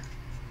pinks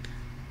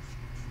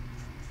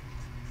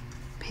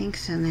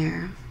in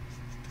there.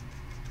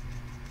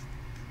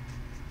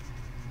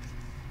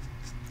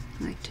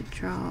 I like to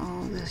draw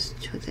all this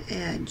to the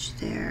edge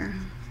there,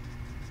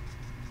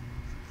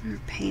 or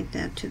paint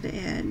that to the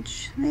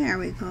edge. There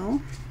we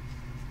go.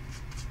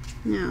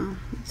 Now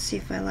let's see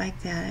if I like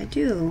that. I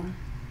do.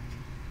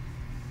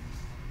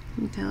 I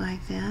think I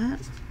like that.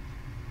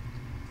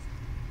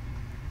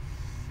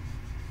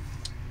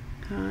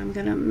 I'm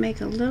gonna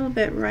make a little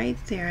bit right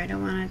there. I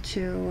don't want it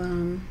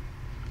to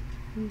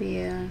be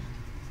a,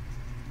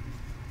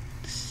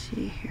 let's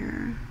see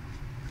here,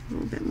 a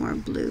little bit more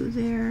blue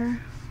there.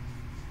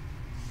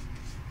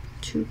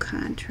 To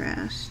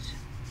contrast.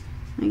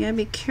 You gotta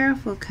be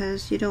careful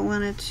because you don't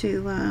want it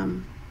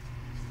to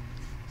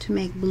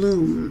make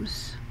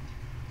blooms.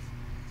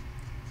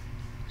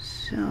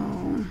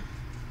 So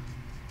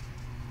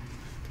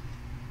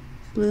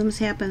Blooms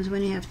happens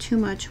when you have too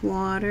much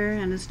water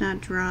and it's not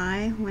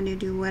dry when you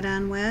do wet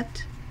on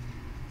wet.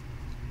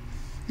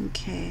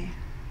 Okay,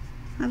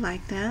 I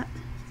like that.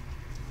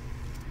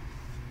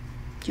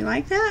 Do you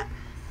like that?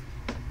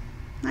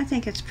 I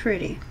think it's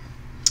pretty.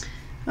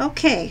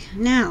 Okay,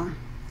 now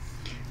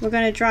we're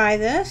going to dry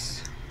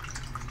this,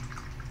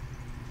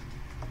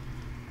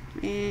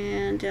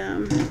 and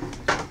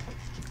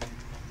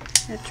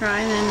let dry,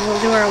 and then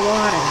we'll do our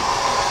water.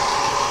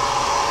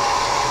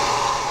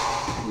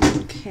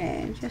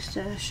 Okay, just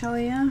to show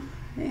you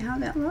how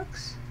that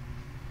looks.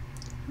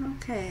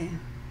 Okay.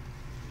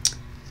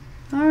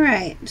 All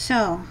right,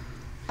 so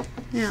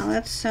now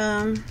let's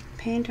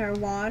paint our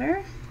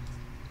water.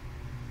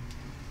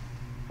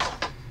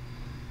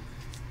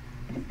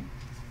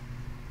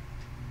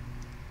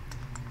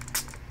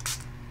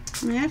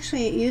 I'm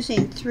actually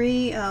using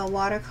 3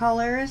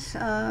 watercolors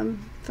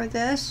for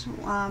this,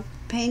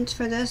 paints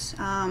for this.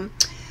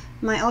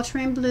 My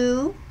ultramarine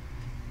blue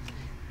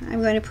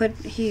I'm going to put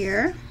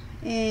here,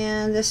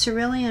 and the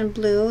cerulean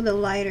blue, the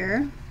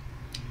lighter,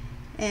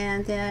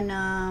 and then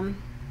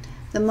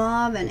the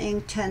mauve and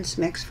Inktense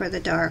mix for the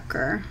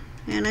darker.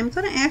 And I'm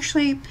going to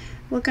actually,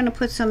 we're going to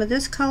put some of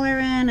this color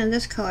in and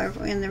this color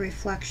in the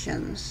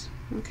reflections.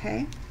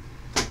 Okay,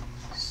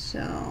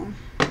 so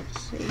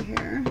let's see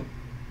here.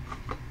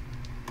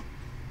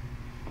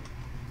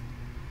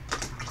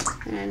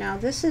 And now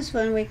this is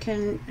when we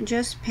can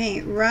just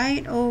paint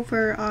right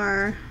over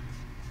our,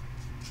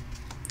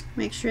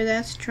 make sure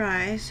that's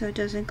dry so it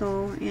doesn't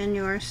go in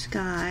your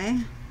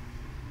sky.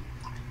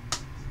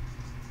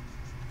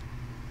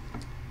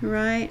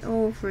 Right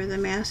over the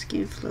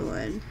masking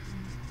fluid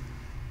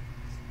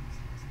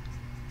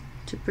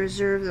to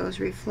preserve those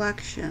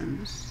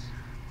reflections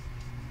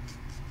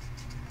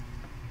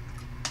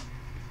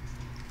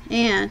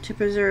and to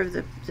preserve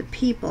the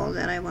people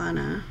that I want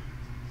to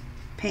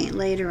paint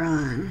later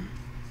on.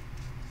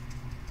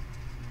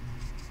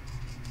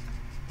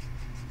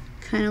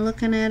 Kind of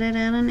looking at it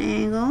at an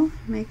angle,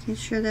 making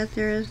sure that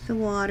there is the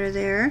water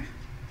there.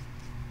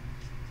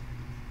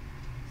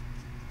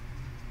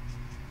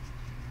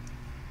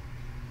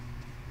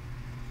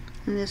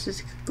 And this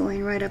is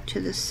going right up to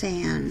the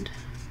sand.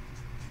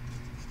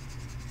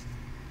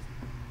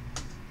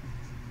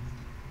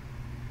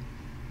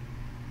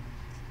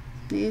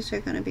 These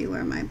are going to be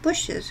where my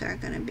bushes are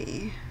going to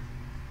be.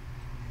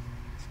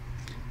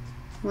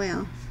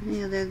 Well,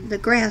 you know, the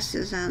grass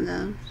is on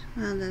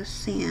the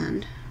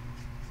sand.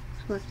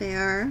 That's what they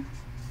are.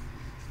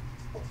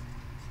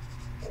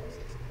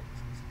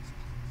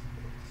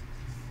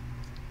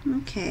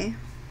 Okay.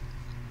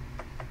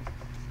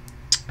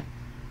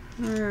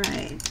 All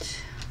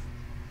right.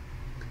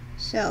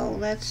 So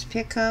let's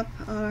pick up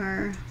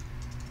our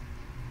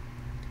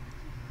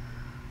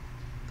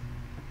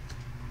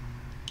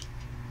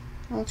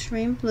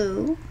ultramarine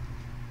blue.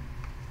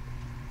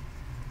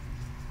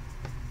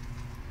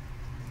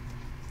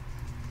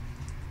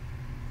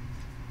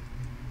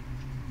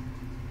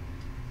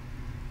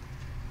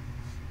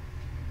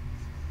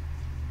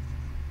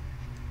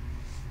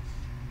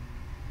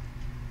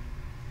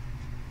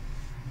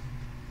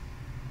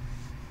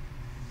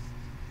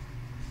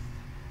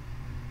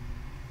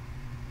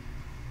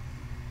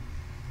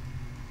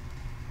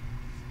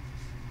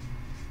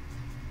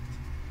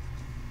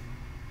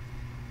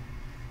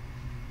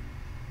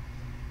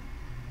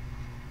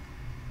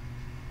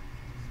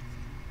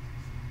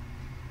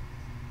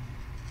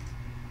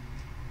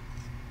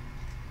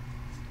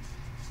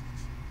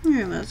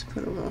 Here, let's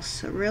put a little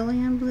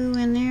cerulean blue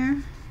in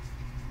there.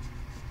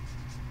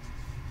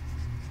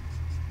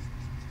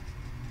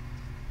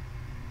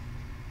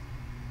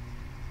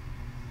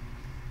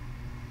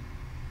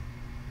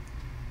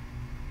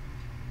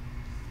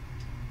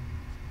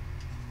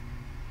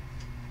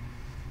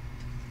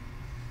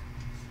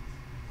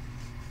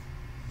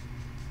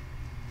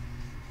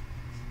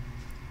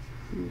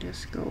 And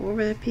just go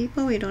over the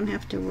people. We don't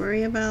have to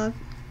worry about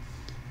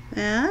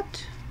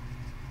that.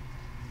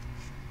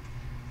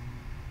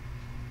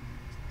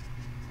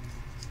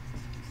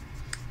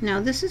 Now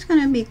this is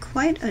going to be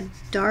quite a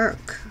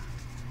dark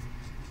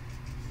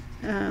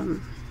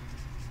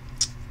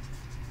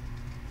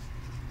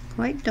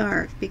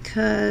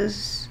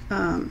because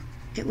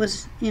it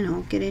was, you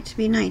know, getting to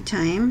be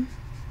nighttime,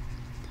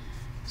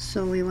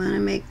 so we want to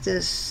make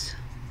this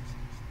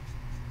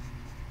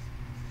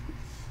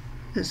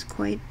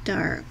quite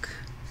dark.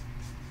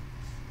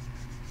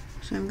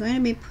 So I'm going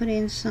to be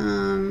putting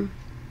some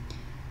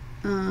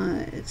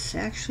it's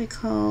actually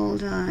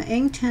called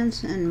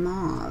Inktense and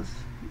Mauve,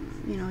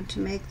 you know, to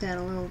make that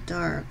a little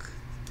dark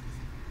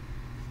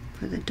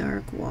for the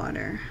dark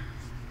water.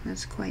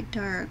 That's quite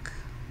dark.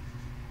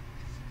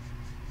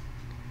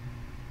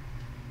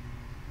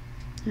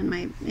 In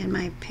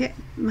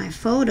my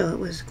photo, it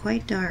was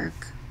quite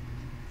dark.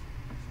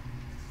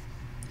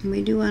 And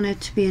we do want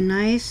it to be a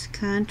nice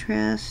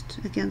contrast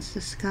against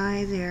the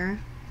sky there.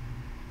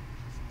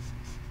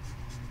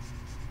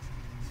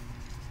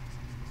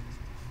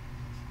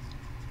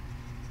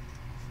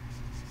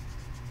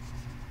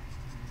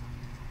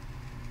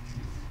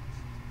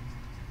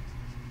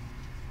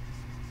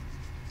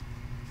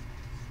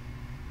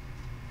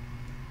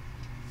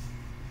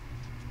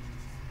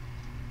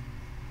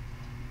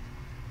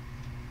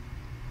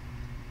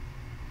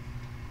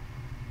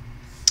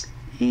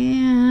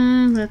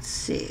 And let's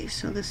see,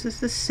 so this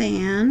is the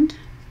sand.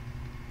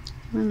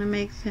 I'm going to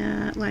make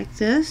that like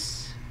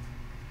this,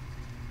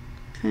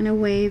 kind of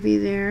wavy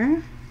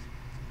there.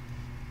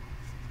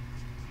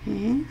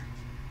 Okay.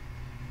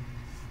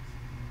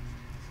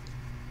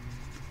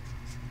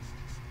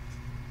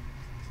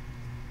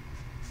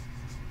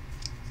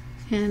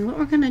 And what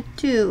we're going to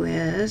do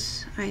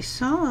is, I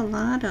saw a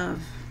lot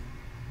of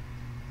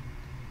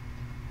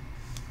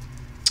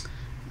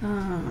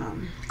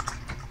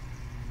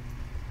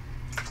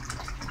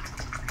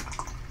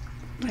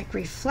like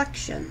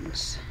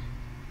reflections.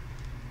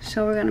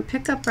 So we're going to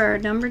pick up our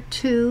number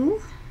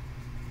 2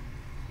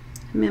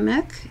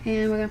 mimic,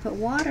 and we're going to put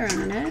water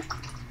on it.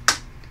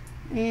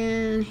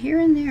 And here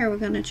and there we're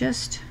going to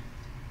just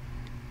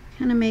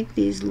kind of make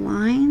these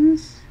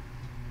lines.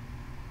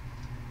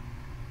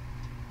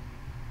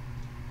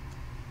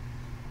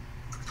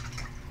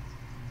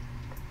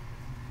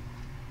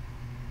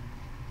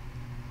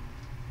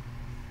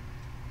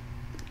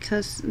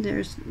 Because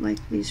there's like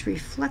these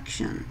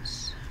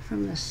reflections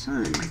from the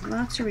sun,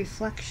 lots of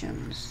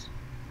reflections,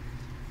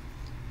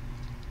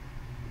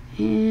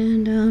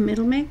 and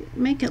it'll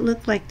make it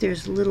look like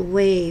there's little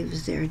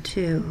waves there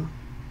too,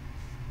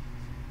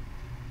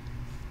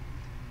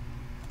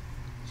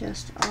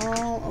 just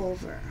all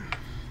over.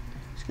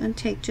 It's going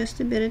to take just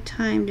a bit of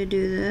time to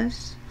do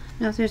this.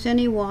 Now if there's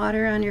any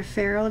water on your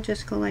ferrule,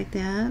 just go like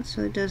that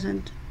so it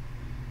doesn't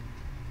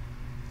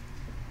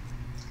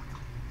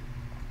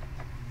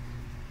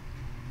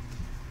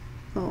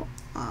go,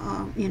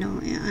 you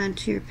know,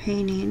 onto your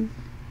painting.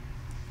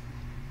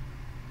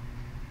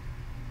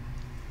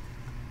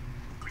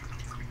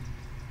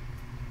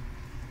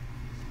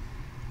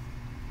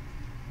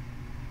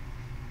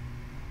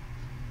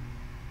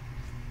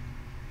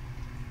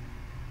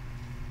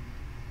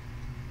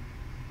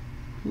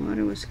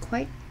 Water was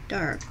quite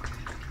dark.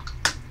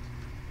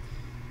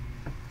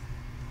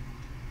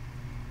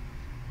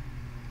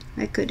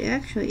 I could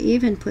actually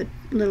even put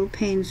little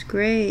Payne's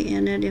gray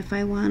in it if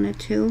I wanted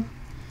to,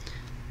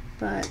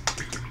 but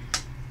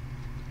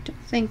don't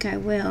think I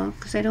will,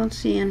 because I don't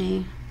see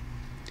any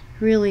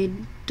really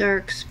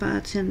dark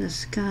spots in the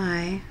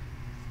sky.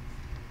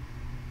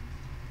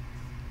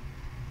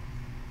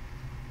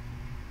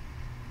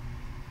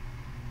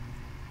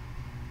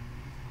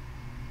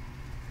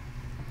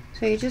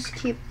 So you just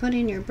keep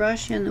putting your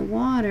brush in the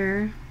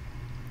water,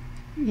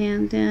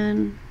 and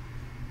then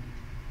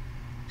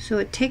so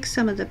it takes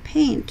some of the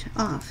paint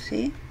off,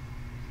 see?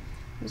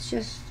 It's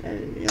just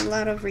a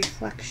lot of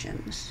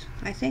reflections.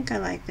 I think I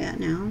like that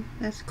now.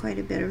 That's quite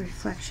a bit of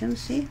reflection,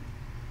 see?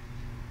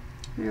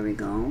 There we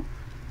go.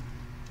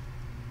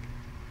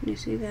 Can you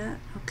see that?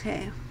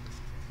 Okay.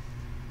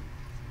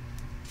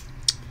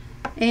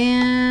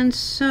 And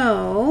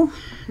so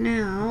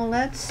now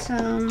let's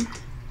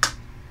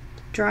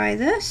dry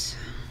this.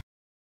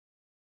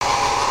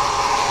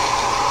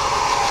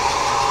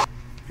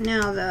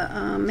 Now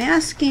the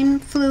masking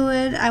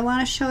fluid, I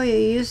want to show you,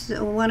 use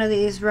one of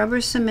these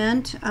rubber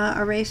cement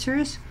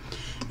erasers,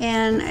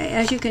 and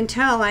as you can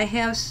tell I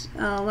have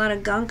a lot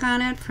of gunk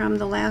on it from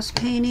the last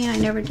painting. I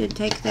never did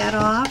take that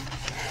off.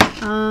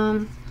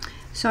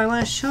 So I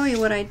want to show you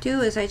what I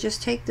do is I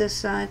just take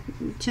this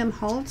Tim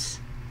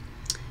Holtz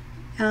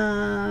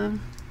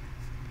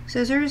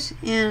scissors,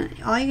 and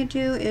all you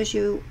do is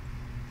you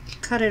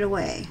cut it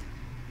away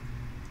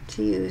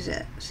to use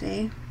it,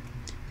 see?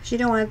 You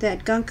don't want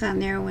that gunk on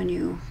there when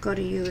you go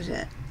to use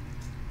it.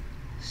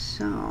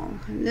 So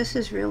this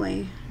is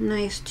really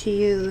nice to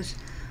use.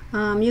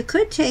 You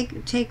could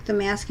take the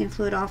masking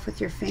fluid off with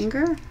your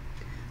finger,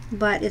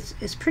 but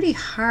it's pretty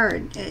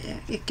hard.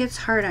 It gets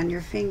hard on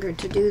your finger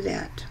to do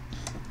that.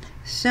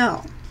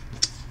 So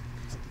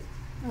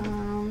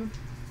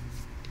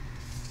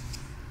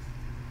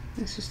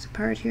this is the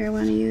part here I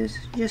want to use.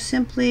 Just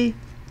simply,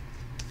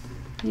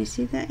 can you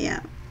see that?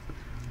 Yeah.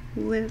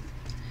 With,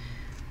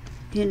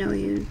 you know,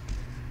 you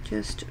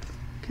just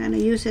kind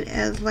of use it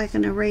as like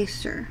an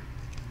eraser.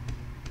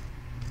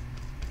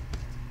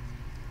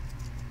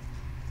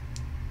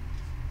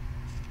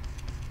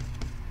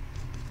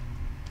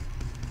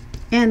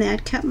 And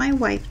that kept my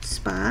white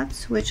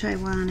spots, which I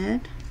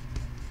wanted.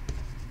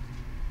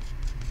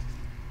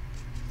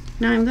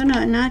 Now I'm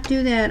gonna not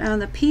do that on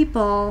the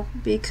people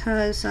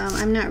because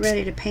I'm not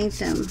ready to paint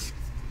them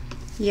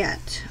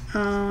yet.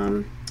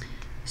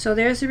 So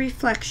there's the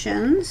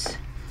reflections.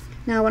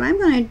 Now what I'm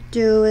going to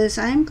do is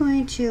I'm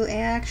going to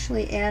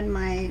actually add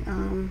my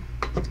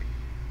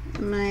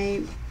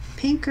my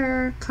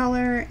pinker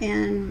color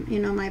and, you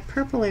know, my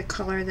purplier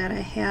color that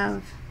I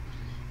have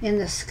in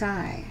the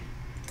sky.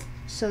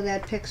 So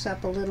that picks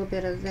up a little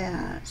bit of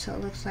that. So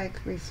it looks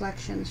like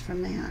reflections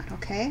from that,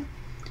 okay?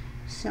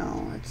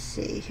 So let's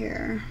see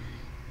here.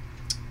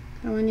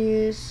 I want to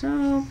use,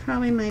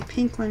 probably my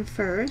pink one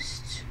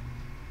first.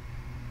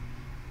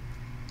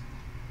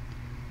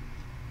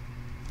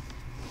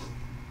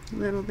 A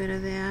little bit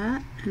of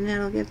that, and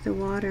that'll get the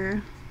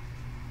water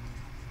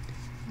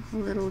a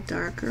little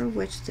darker,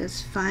 which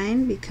is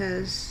fine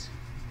because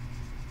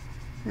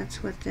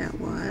that's what that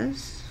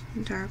was,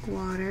 dark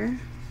water.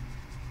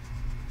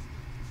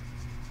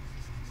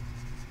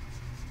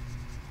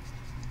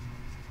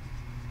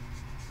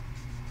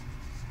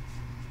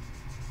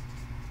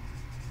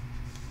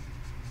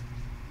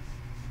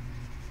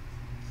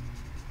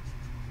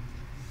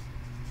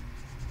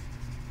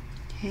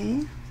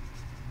 Okay.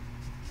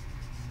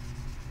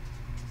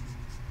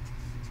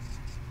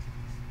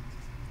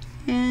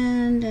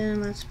 And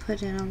then let's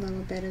put in a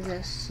little bit of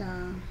this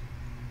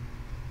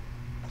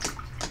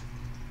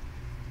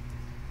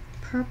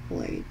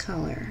purpley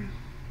color.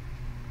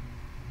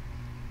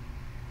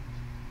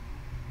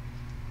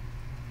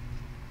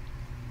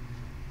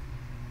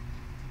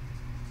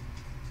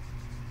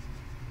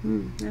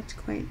 That's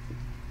quite,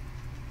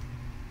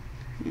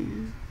 yeah.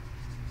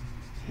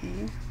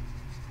 Okay,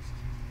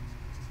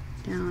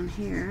 down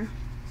here.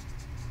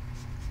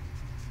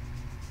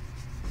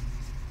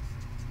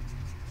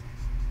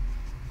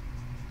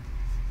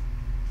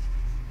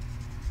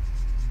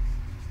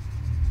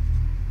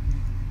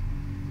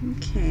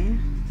 Okay.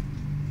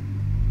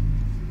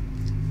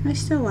 I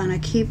still want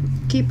to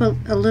keep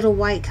a little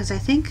white because I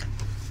think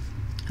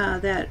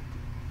that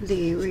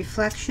the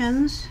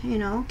reflections, you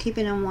know,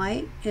 keeping them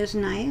white is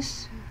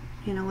nice,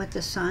 you know, with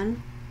the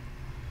sun.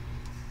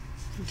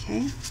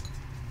 Okay.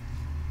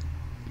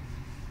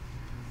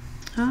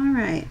 All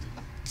right.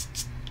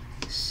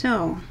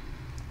 So,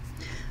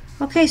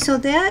 okay, so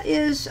that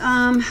is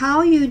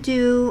how you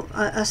do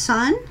a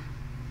sun.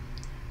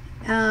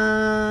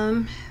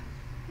 And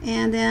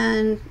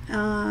then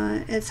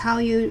it's how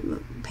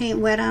you paint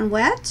wet on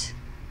wet.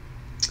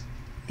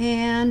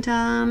 And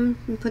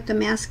put the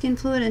masking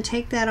fluid and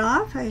take that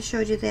off. I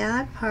showed you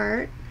that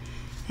part.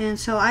 And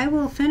so I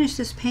will finish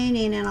this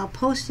painting and I'll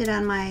post it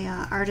on my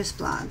artist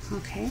blog,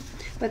 okay?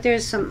 But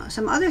there's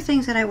some other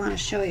things that I want to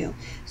show you.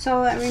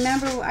 So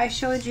remember I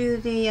showed you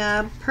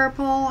the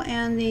purple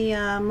and the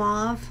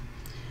mauve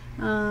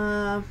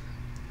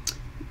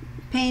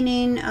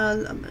painting,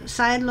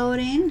 side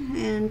loading,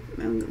 and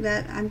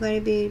that I'm going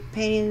to be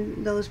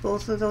painting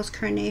both of those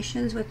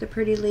carnations with the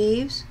pretty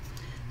leaves.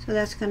 So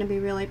that's going to be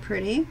really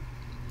pretty.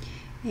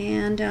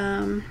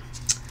 And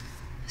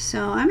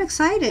so I'm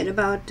excited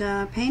about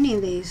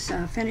painting these,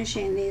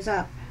 finishing these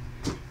up.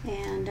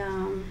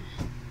 And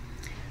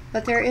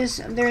but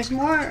there's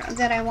more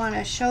that I want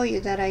to show you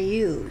that I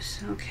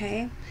use,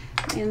 okay,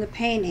 in the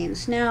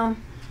paintings. Now,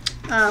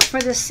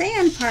 for the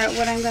sand part,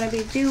 what I'm going to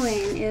be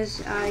doing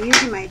is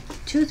using my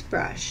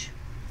toothbrush.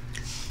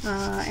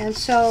 And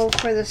so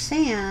for the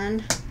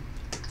sand,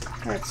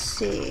 let's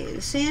see,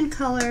 the sand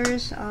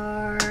colors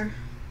are,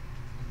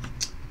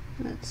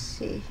 let's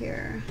see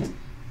here.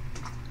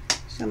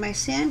 So my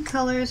sand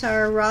colors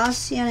are raw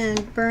sienna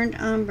and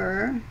burnt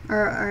umber,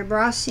 or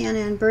raw sienna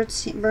and burnt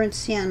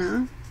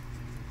sienna.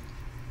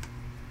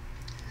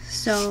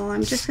 So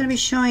I'm just going to be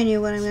showing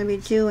you what I'm going to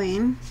be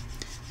doing.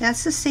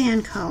 That's the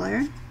sand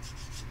color.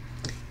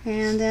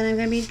 And then I'm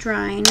going to be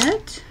drying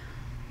it.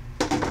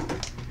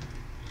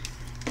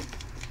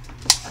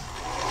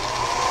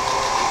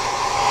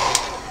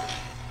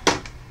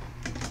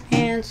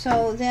 And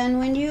so then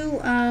when you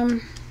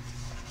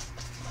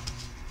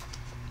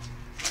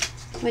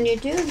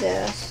do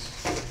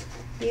this,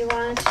 you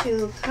want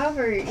to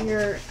cover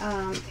your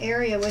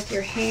area with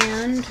your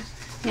hand,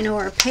 you know,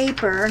 or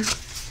paper,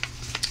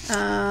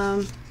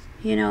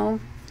 you know,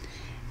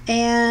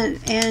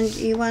 and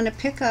you want to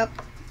pick up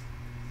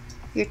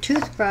your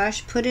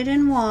toothbrush, put it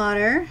in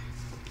water,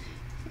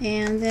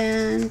 and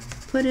then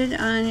put it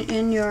on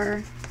in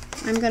your,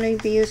 I'm going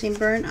to be using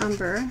burnt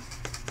umber.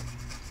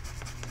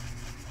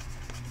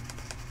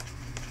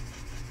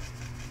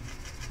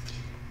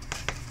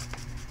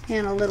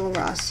 And a little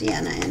raw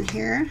sienna in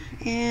here,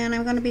 and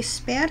I'm going to be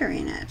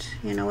spattering it,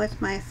 you know, with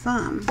my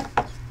thumb.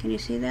 Can you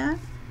see that?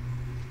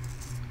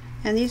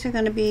 And these are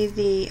going to be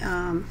the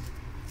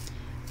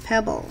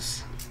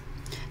pebbles.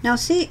 Now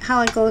see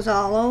how it goes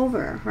all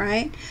over,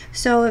 right?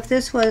 So if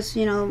this was,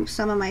 you know,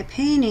 some of my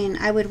painting,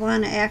 I would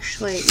want to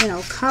actually, you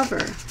know, cover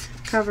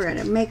it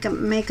and make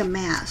a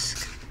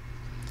mask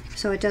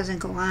so it doesn't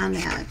go on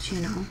that, you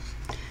know.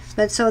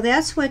 But so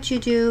that's what you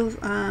do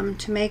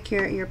to make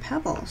your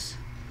pebbles.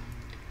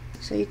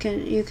 So you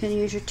can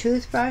use your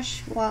toothbrush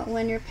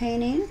when you're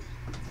painting.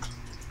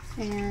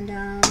 And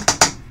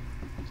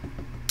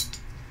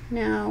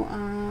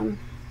now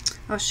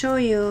I'll show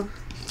you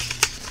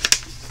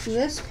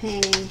this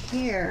painting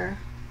here.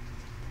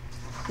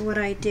 What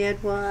I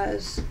did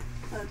was,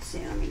 let's see,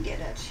 let me get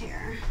it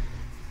here.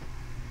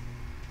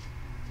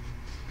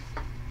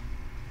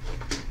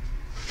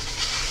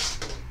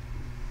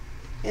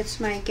 It's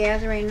my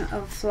Gathering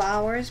of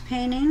Flowers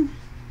painting.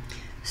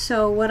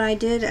 So what I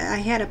did, I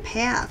had a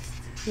path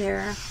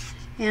there,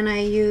 and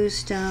I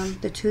used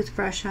the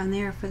toothbrush on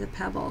there for the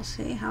pebbles.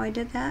 See how I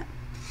did that?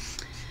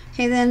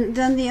 Okay, then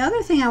the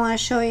other thing I want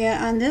to show you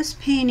on this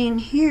painting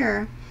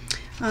here,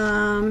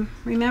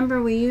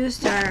 remember we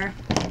used our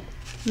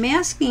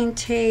masking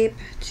tape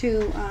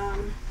to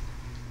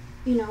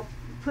you know,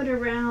 put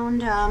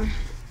around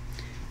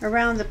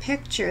around the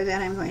picture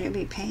that I'm going to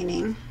be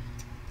painting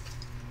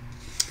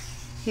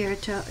here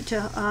to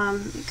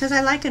because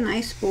I like a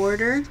nice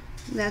border.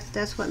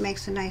 That's what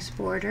makes a nice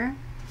border.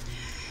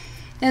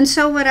 And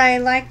so what I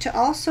like to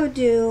also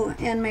do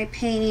in my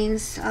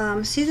paintings,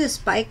 see this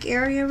bike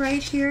area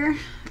right here?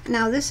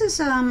 Now this is,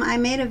 I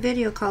made a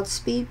video called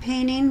Speed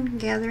Painting,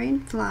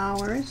 Gathering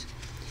Flowers.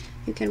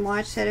 You can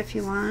watch that if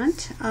you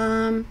want.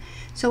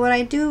 So what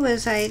I do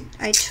is I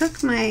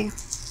took my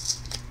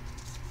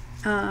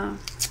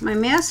my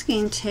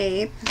masking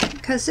tape,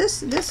 because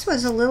this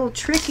was a little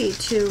tricky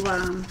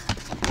to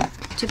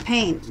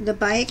paint the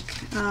bike,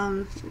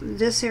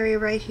 this area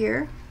right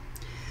here.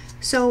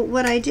 So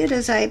what I did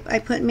is I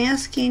put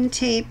masking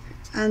tape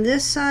on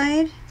this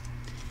side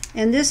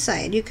and this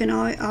side. You can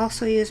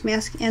also use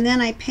masking, and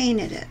then I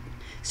painted it.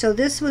 So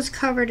this was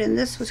covered and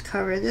this was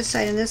covered, this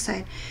side and this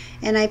side,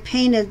 and I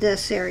painted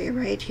this area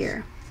right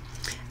here,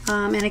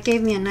 and it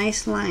gave me a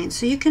nice line.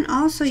 So you can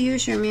also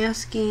use your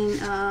masking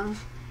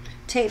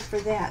tape for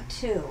that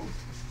too.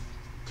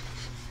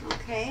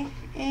 Okay,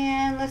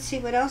 and let's see,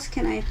 what else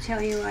can I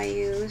tell you I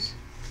use?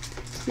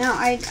 Now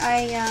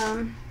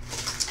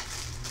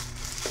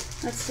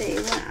let's see,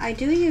 I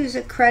do use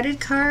a credit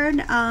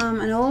card,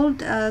 an old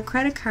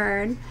credit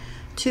card,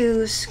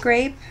 to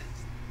scrape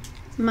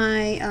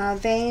my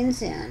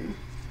veins in.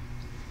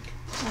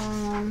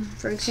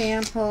 For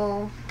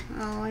example,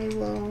 I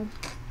will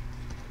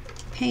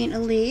paint a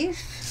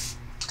leaf,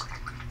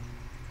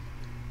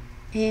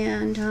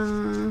 and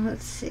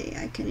let's see,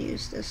 I can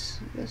use this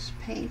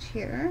paint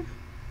here.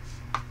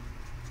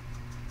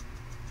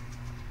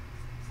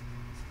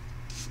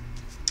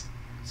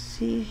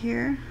 See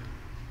here.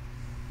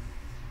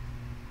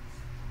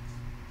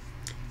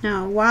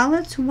 Now, while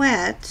it's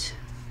wet,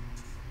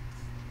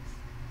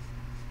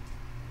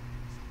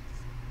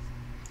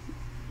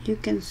 you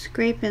can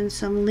scrape in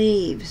some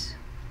leaves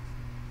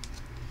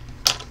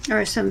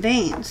or some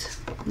veins.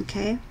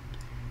 Okay,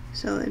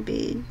 so it'd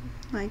be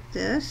like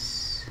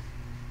this.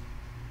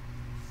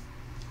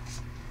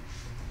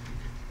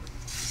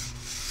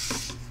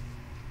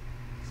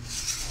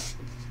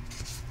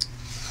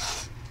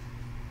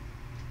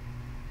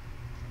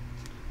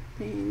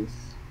 Veins.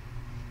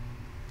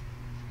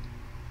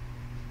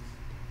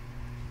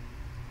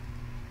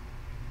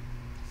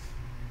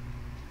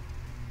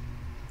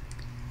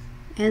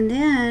 And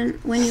then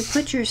when you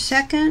put your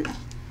second,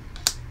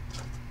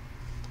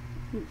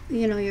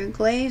 your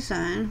glaze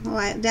on,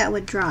 well, that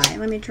would dry.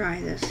 Let me dry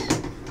this.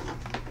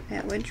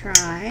 That would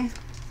dry.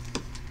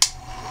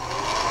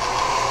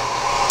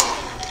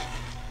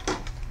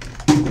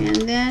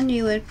 And then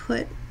you would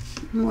put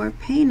more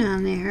paint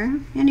on there,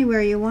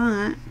 anywhere you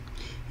want,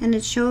 and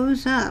it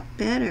shows up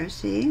better,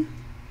 see?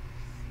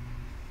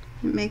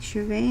 It makes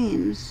your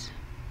veins.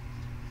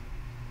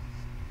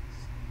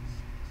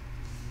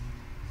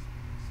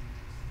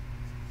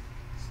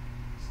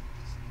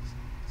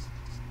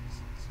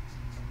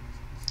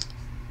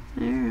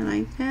 There,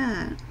 like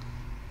that.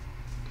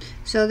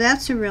 So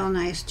that's a real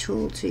nice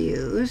tool to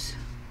use.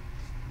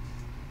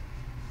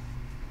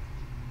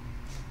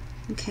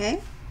 Okay.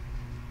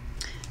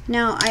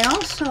 Now I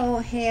also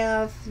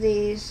have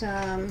these,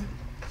 let's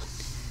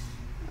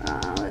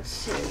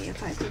see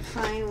if I could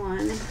find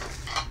one.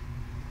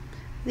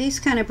 These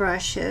kind of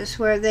brushes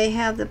where they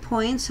have the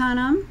points on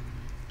them,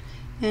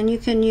 and you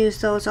can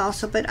use those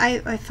also, but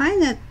I find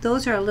that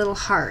those are a little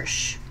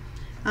harsh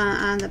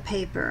on the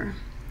paper.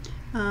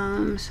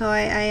 So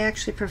I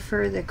actually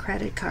prefer the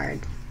credit card.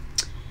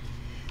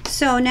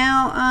 So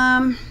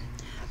now,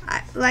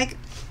 like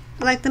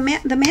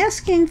the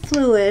masking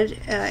fluid,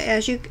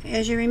 as you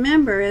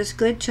remember, is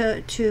good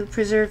to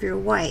preserve your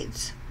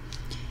whites.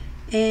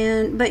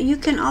 But you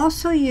can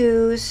also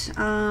use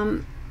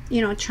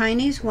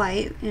Chinese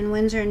white in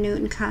Winsor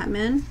Newton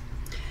Cotman,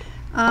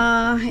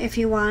 if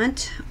you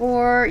want,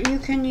 or you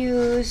can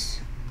use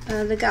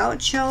the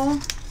gouache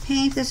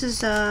paint. This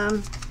is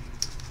an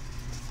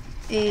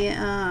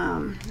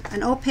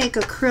opaque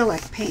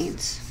acrylic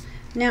paints.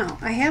 Now,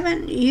 I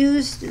haven't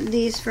used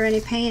these for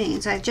any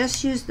paintings. I've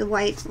just used the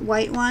white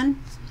one,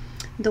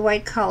 the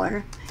white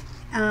color.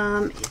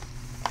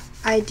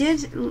 I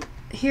did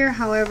here,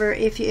 however,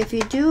 if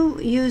you do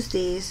use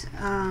these,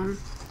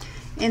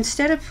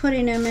 instead of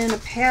putting them in a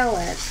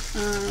palette,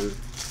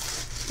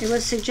 it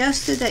was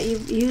suggested that you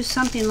use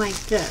something like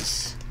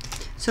this,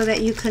 so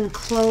that you can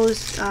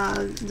close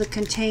the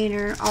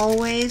container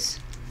always,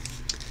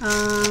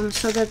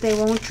 so that they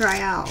won't dry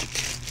out.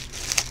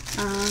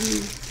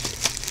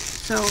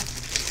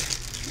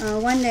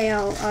 One day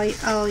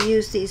I'll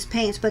use these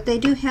paints, but they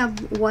do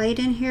have white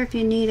in here if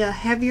you need a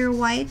heavier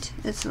white.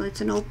 It's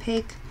an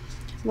opaque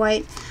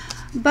white.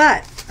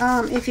 But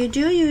if you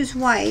do use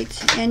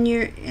white and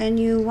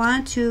you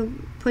want to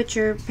put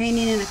your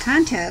painting in a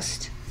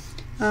contest,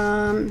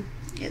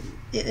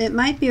 it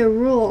might be a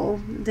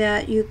rule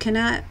that you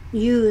cannot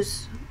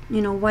use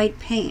white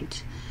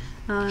paint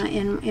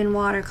in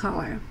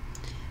watercolor.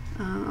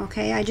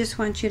 Okay, I just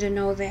want you to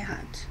know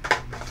that.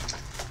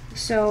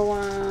 So,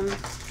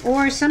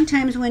 or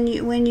sometimes when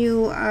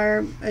you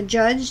are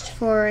judged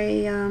for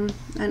an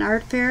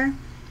art fair,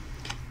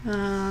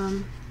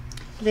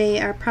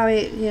 they are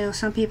probably,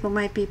 some people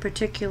might be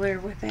particular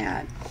with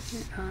that.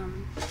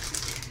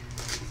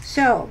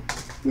 So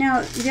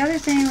now the other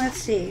thing, let's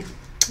see,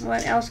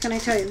 what else can I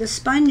tell you? The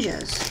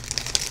sponges.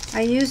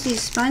 I use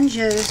these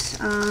sponges.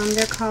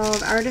 They're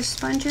called artist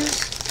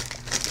sponges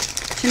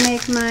to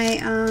make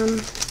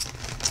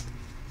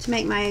to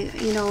make my,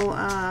 you know,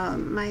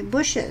 my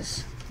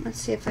bushes. Let's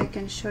see if I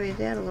can show you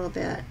that a little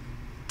bit.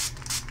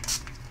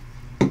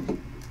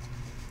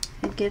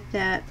 And get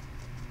that,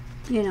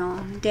 you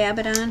know, dab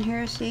it on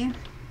here, see?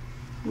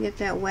 You get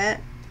that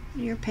wet,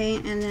 your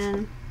paint, and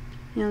then,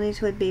 you know,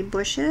 these would be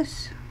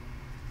bushes.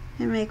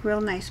 And make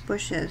real nice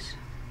bushes.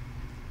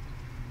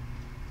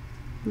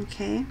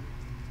 Okay.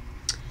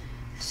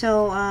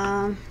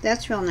 So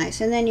that's real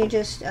nice, and then you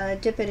just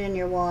dip it in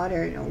your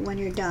water when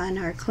you're done,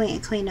 or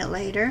clean it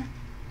later.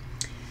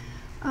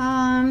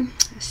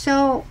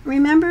 So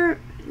remember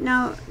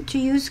now to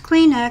use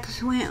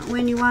Kleenex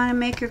when you want to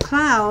make your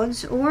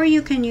clouds, or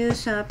you can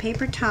use a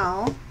paper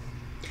towel.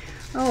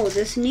 Oh,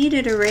 this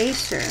kneaded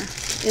eraser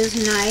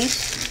is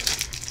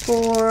nice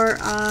for,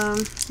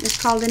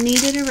 it's called a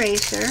kneaded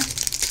eraser,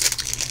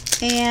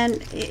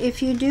 and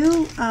if you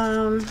do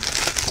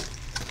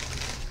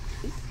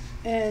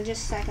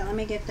just a second, let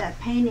me get that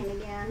painting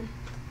again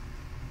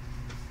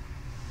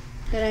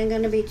that I'm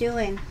going to be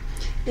doing.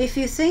 If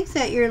you think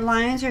that your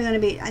lines are going to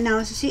be,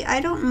 now see,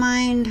 I don't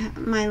mind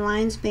my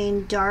lines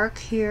being dark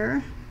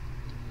here.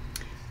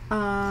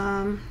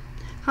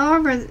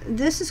 However,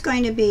 this is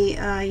going to be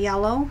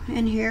yellow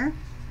in here,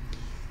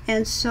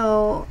 and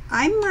so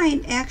I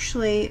might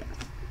actually,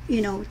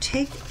 you know,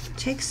 take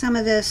some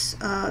of this,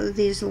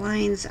 these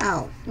lines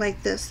out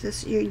like this.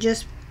 This, you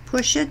just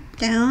push it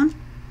down,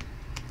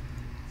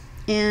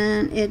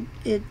 and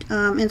it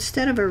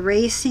instead of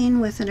erasing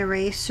with an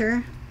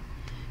eraser,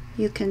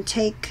 you can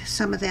take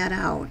some of that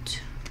out.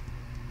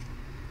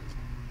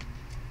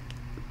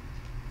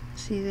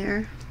 See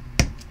there?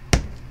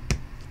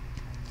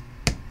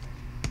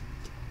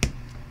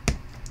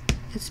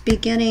 It's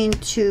beginning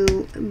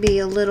to be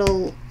a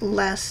little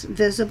less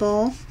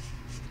visible.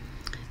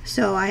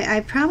 So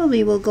I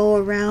probably will go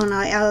around,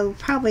 I'll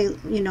probably,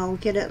 you know,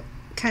 get it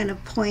kind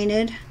of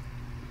pointed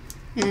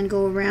and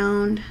go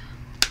around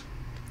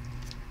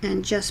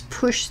and just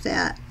push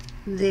that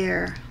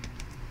there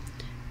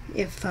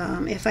if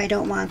I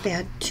don't want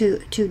that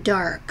too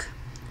dark.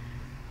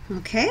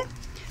 Okay,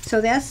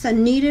 so that's the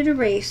kneaded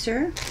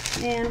eraser.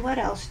 And what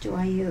else do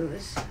I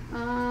use?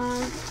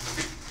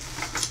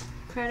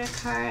 Credit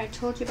card, I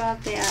told you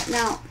about that.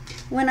 Now,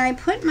 when I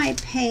put my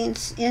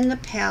paints in the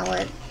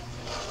palette,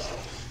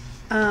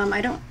 I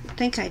don't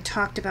think I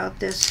talked about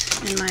this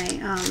in my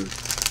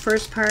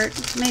first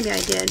part. Maybe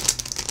I did,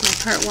 my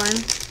part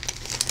one.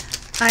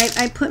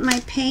 I put my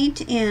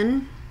paint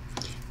in,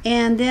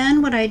 and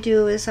then what I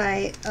do is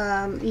I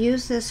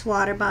use this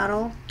water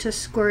bottle to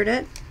squirt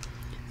it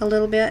a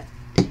little bit,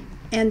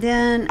 and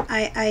then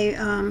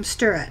I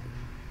stir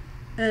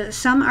it.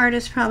 Some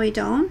artists probably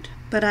don't,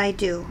 but I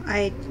do.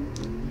 I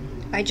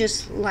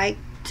just like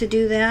to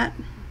do that.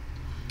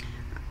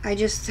 I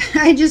just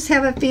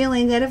have a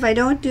feeling that if I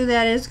don't do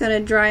that, it's going to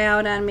dry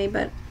out on me.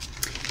 But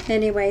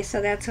anyway,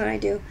 so that's what I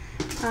do.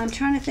 I'm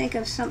trying to think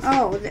of some.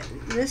 Oh,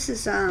 this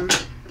is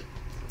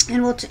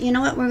and we'll you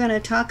know what, we're going to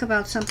talk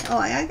about something. Oh,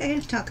 I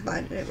can talk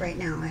about it right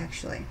now,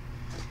 actually,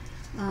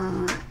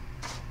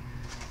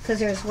 because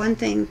there's one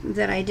thing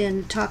that I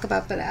didn't talk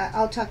about, but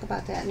I'll talk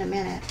about that in a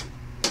minute.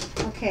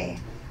 Okay,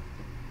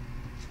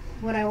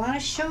 what I want to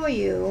show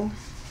you,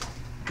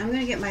 I'm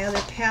going to get my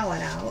other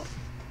palette out,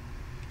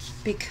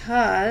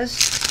 because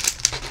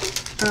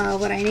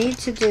what I need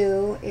to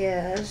do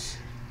is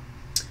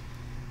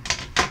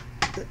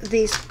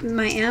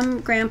my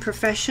M Gram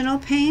Professional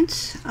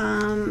paints.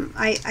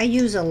 I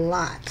use a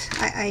lot.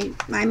 I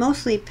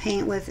mostly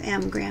paint with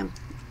M Gram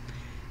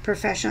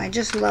Professional. I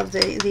just love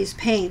these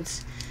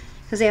paints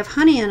because they have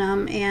honey in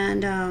them,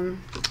 and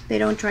they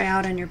don't dry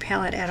out on your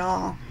palette at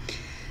all.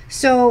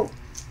 So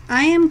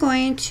I am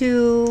going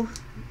to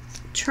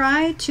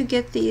try to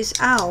get these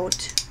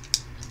out.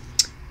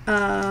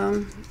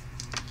 I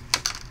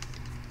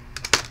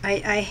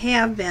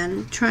have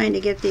been trying to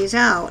get these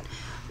out,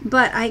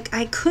 but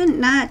I could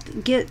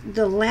not get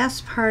the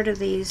last part of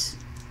these,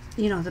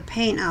 you know, the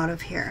paint out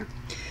of here.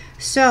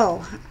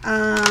 So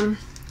I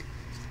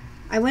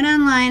went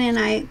online and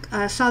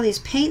I saw these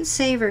paint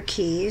saver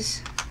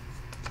keys.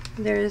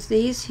 There's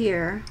these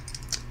here,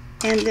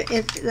 and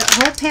the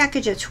whole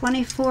package of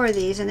 24 of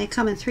these, and they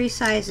come in 3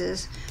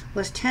 sizes,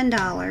 was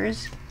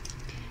 $10.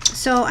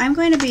 So I'm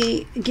going to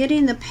be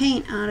getting the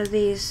paint out of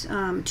these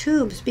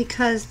tubes,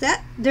 because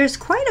there's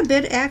quite a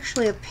bit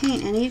actually of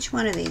paint in each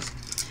one of these.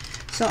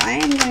 So I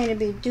am going to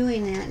be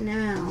doing that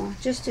now,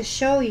 just to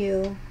show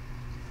you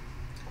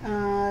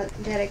that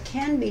it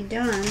can be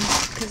done,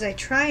 because I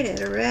tried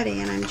it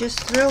already and I'm just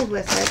thrilled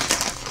with it,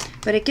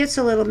 but it gets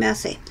a little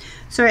messy.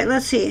 So all right,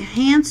 let's see,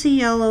 Handsy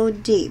Yellow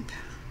Deep.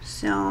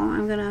 So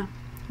I'm gonna,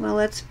 well,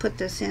 let's put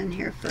this in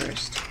here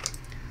first.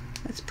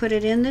 Let's put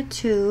it in the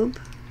tube.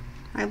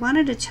 I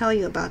wanted to tell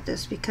you about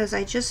this because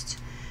I just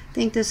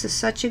think this is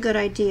such a good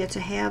idea to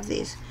have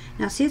these.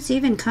 Now see, it's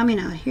even coming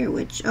out here,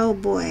 which, oh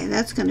boy,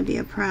 that's going to be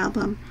a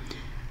problem.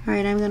 All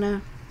right,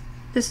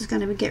 this is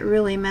going to get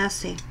really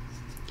messy.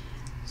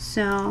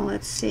 So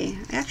let's see.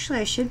 Actually,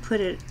 I should put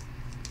it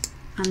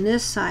on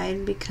this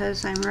side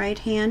because I'm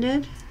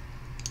right-handed,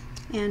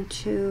 and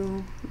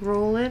to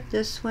roll it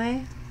this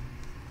way.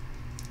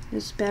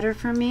 is better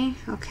for me.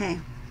 Okay.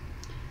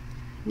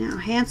 Now,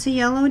 Hansa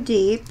Yellow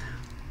Deep.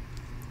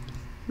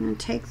 I'm going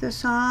to take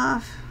this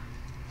off.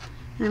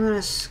 And I'm going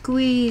to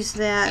squeeze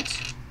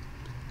that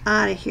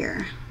out of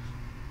here.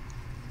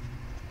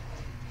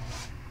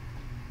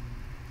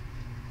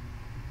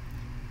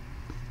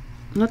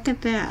 Look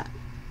at that.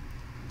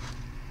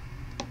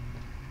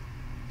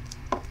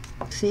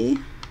 See?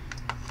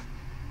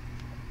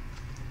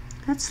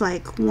 That's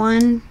like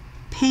one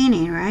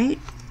painting, right?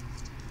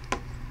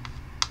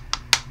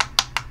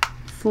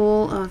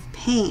 Full of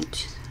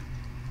paint.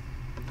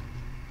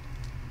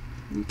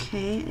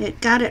 Okay,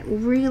 it got it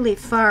really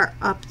far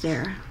up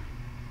there.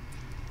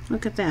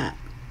 Look at that.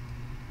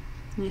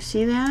 You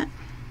see that?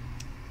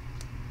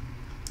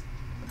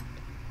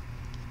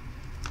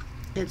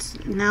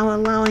 It's now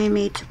allowing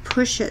me to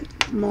push it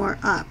more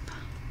up.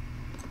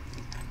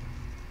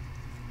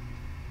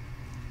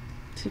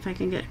 See if I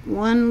can get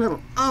one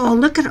little, oh,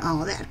 look at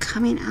all that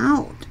coming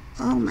out.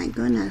 Oh my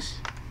goodness.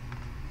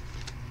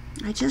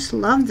 I just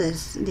love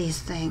these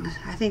things.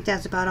 I think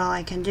that's about all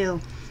I can do.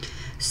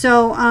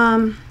 So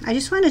I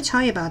just wanted to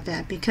tell you about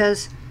that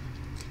because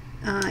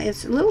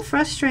it's a little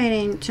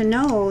frustrating to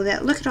know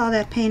that look at all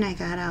that paint I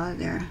got out of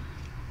there.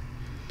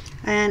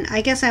 And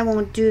I guess I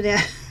won't do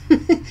that.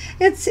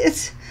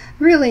 It's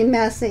really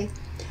messy.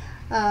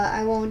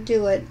 I won't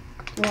do it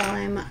while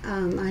I'm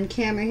on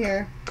camera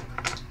here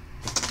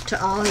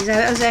to all these.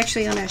 I was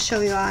actually going to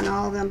show you on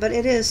all of them, but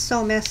it is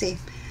so messy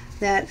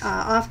that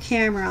off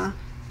camera,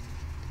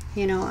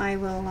 you know, I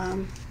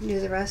will do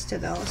the rest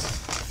of those.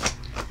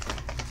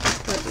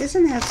 But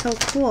isn't that so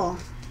cool?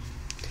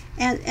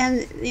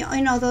 And you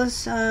know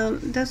those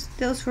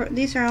were,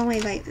 these are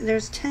only like,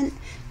 there's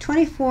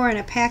 24 in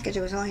a package.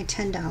 It was only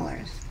 $10.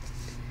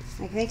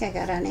 I think I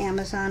got it on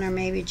Amazon or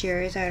maybe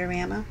Jerry's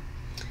Artorama.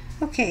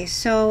 Okay,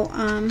 so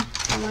I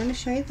want to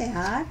show you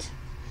that.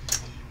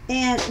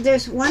 And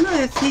there's one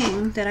other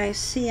thing that I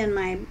see in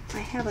my, I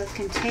have a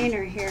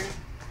container here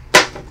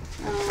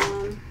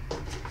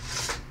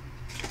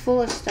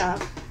full of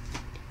stuff.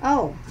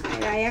 Oh,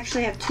 I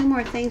actually have two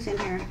more things in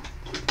here.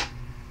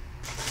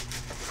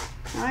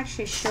 I'll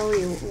actually show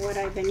you what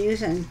I've been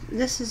using.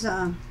 This is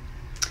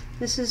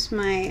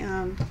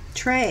my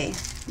tray.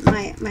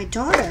 My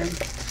daughter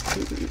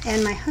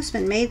and my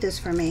husband made this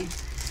for me.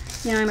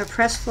 You know, I'm a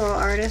press floral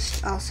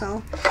artist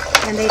also,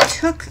 and they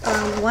took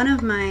one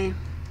of my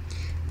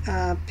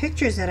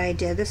pictures that I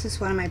did. This is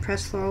one of my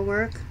press floral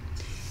work,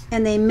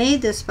 and they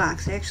made this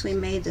box. They actually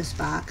made this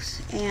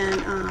box,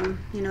 and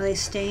you know, they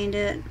stained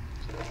it,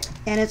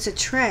 and it's a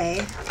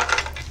tray,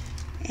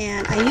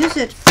 and I use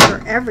it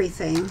for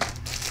everything.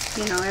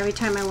 You know, every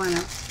time I want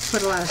to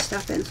put a lot of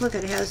stuff in. Look,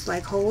 it has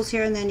like holes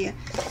here, and then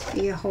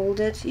you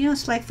hold it. You know,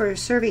 it's like for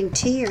serving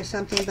tea or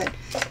something, but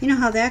you know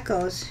how that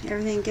goes.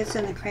 Everything gets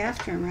in the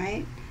craft room,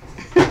 right?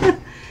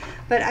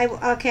 But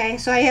okay,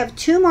 so I have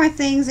two more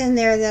things in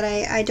there that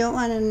I don't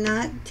want to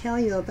not tell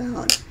you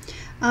about.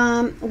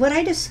 What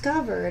I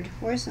discovered,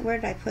 where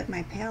did I put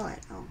my palette?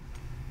 Oh.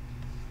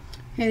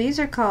 Yeah, these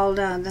are called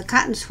the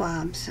cotton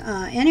swabs.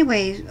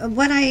 Anyway,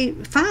 what I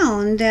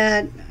found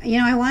that, you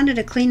know, I wanted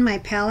to clean my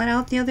palette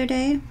out the other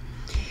day,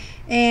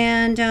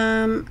 and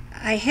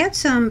I had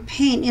some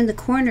paint in the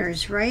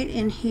corners right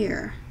in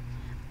here.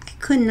 I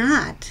could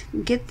not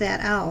get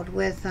that out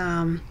with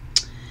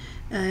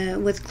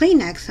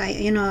Kleenex.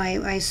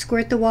 I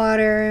squirt the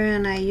water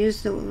and I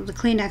use the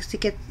Kleenex to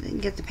get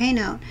the paint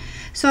out.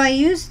 So I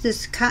used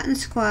this cotton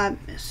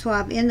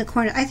swab in the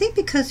corner. I think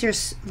because they're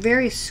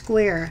very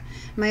square.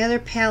 My other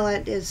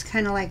palette is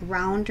kind of like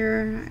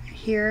rounder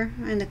here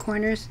in the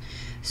corners,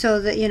 so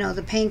that, you know,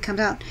 the paint comes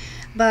out.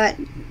 But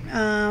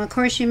of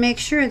course, you make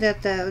sure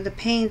that the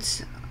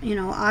paint's, you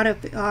know, out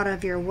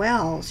of your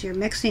wells, your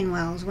mixing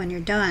wells, when you're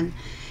done.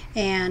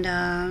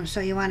 And so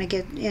you want to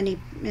get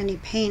any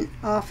paint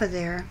off of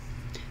there.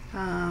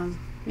 And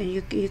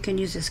you can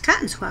use this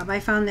cotton swab. I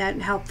found that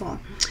helpful.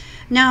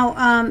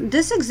 Now,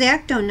 this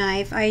X-acto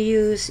knife I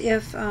use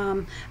if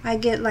I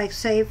get, like,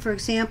 say, for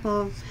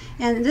example,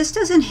 and this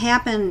doesn't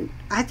happen,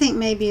 I think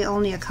maybe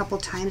only a couple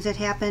times it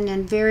happened,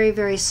 and very,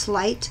 very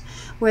slight,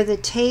 where the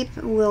tape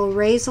will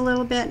raise a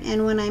little bit,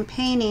 and when I'm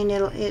painting,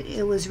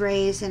 it was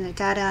raised and it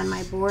got on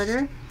my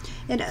border.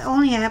 It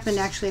only happened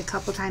actually a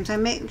couple times. I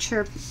make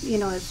sure, you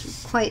know,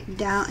 it's quite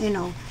down, you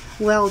know,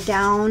 well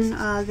down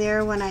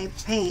there when I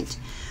paint,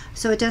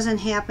 so it doesn't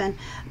happen.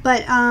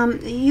 But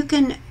you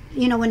can,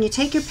 you know, when you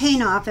take your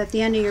paint off at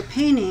the end of your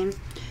painting,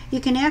 you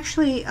can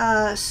actually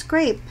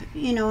scrape,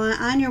 you know,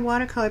 on your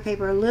watercolor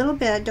paper a little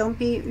bit. Don't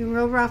be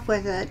real rough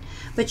with it,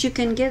 but you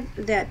can get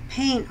that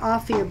paint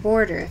off of your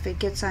border if it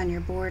gets on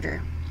your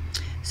border.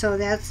 So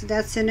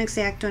that's an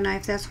X-acto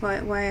knife. That's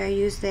why I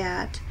use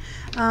that.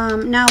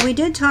 Now, we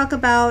did talk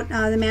about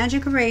the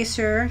magic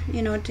eraser,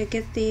 you know, to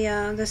get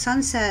the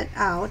sunset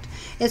out.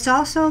 It's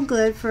also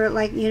good for,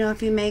 like, you know,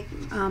 if you make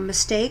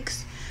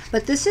mistakes.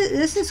 But this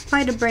is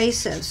quite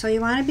abrasive, so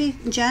you want to be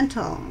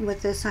gentle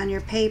with this on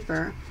your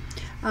paper.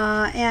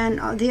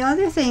 And the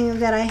other thing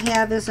that I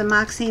have is a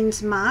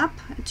Moxine's mop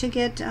to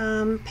get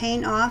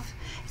paint off.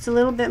 It's a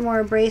little bit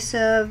more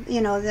abrasive, you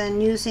know,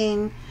 than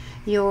using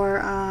your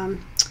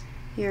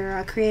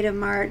Creative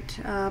Mart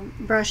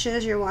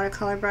brushes, your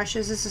watercolor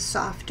brushes. This is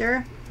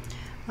softer.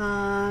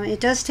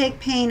 It does take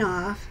paint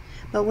off,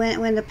 but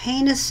when the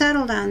paint is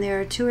settled on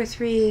there, 2 or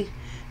 3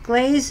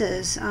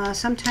 glazes,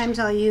 sometimes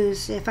I'll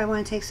use, if I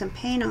want to take some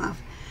paint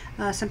off,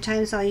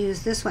 sometimes I'll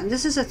use this one.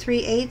 This is a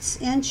 3/8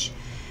 inch.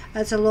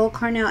 It's a low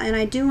Cornell, and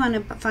I do want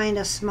to find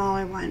a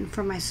smaller one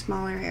for my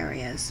smaller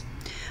areas.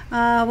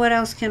 What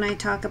else can I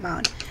talk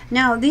about?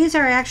 Now, these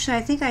are actually,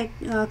 I think I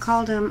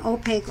called them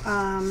opaque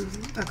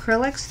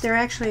acrylics. They're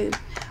actually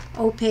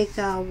opaque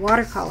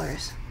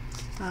watercolors.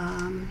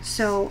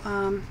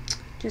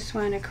 Just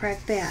wanted to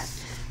correct that.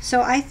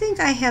 So I think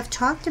I have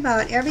talked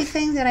about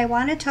everything that I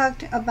want to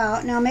talk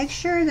about. Now make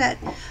sure that,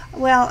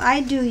 well,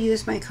 I do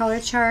use my color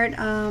chart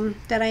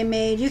that I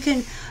made. You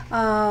can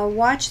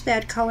watch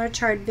that color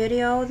chart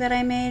video that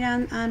I made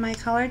on my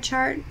color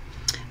chart.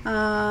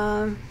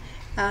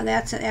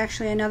 That's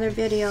actually another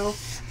video,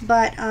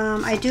 but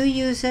I do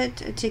use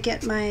it to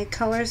get my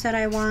colors that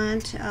I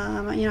want.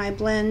 You know, I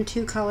blend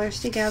 2 colors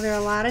together a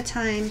lot of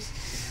times.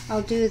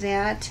 I'll do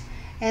that.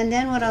 And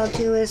then what I'll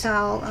do is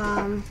I'll,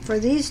 for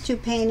these 2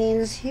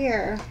 paintings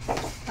here,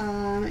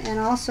 and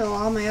also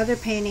all my other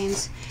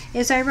paintings,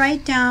 is I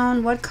write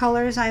down what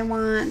colors I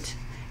want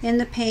in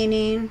the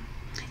painting,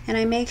 and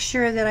I make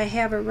sure that I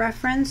have a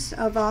reference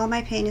of all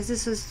my paintings.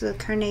 This is the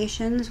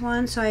Carnations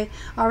one, so I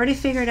already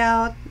figured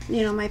out,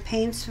 you know, my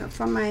paints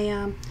for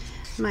my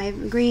my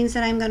greens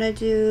that I'm going to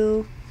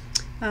do,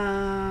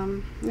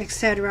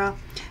 etc.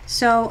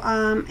 So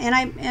and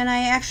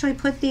I actually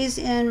put these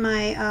in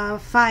my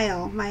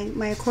file,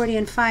 my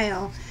accordion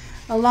file,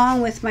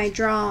 along with my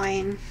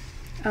drawing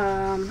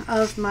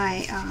of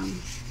my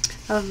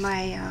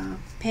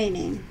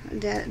painting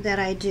that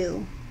I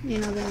do, you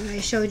know, that I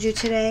showed you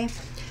today.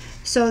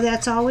 So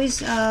that's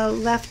always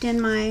left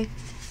in my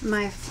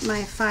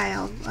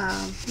file,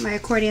 my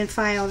accordion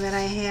file that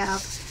I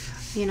have,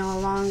 you know,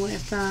 along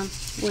with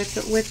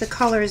the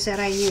colors that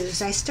I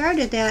use. I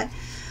started that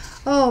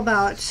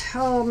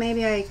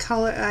maybe I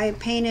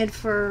painted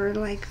for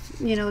like,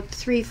 you know,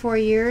 3-4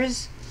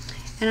 years,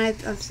 and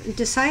I've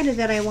decided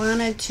that I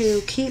wanted to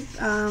keep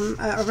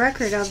a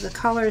record of the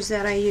colors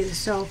that I use.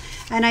 So,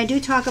 and I do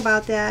talk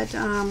about that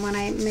when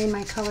I made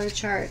my color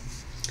chart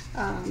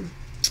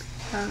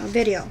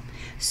video.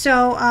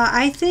 So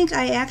I think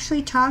I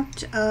actually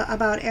talked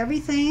about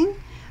everything.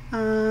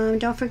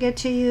 Don't forget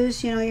to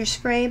use, you know, your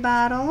spray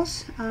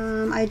bottles.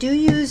 I do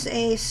use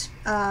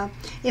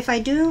if I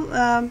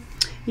do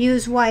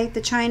use white,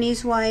 the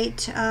Chinese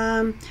white,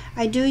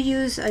 I do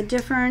use a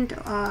different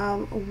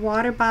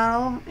water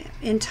bottle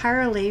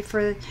entirely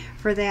for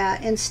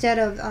that, instead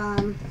of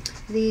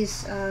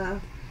these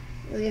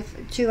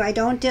I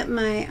don't dip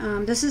my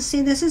this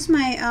is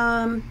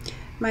my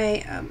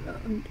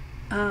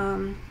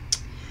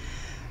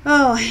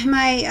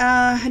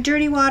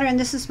dirty water, and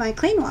this is my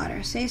clean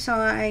water. See, so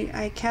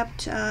I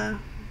kept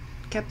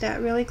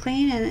that really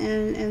clean,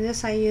 and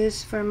this I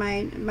use for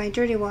my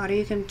dirty water.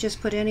 You can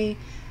just put any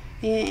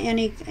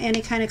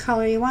kind of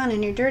color you want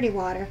in your dirty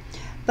water.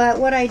 But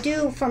what I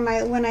do for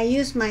when I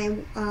use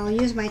I'll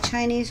use my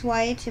Chinese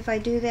white, if I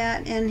do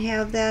that and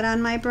have that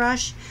on my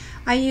brush,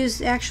 I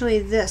use actually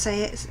this.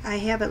 I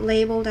have it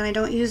labeled, and I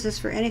don't use this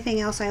for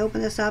anything else. I open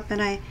this up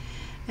and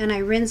I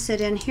rinse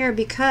it in here,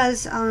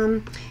 because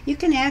you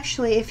can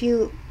actually, if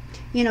you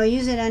know,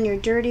 use it on your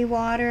dirty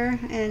water,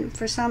 and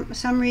for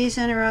some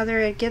reason or other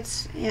it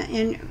gets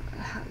it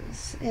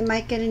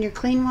might get in your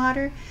clean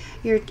water,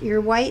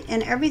 your white,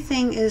 and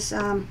everything is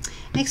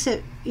makes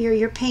it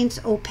your paint's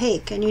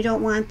opaque, and you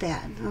don't want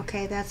that.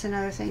 Okay, that's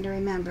another thing to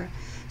remember.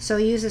 So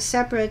use a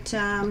separate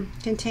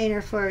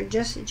container for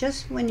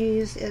just when you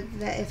use it,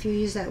 if you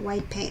use that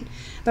white paint.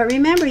 But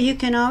remember, you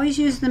can always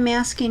use the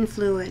masking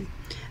fluid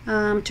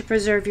to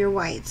preserve your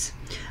whites.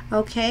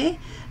 Okay,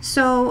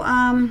 so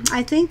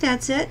I think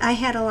that's it. I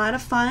had a lot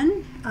of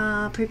fun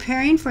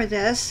preparing for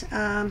this,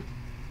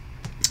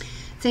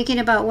 thinking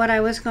about what I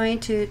was going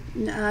to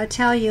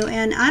tell you.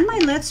 And on my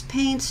Let's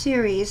Paint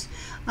series,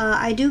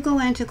 I do go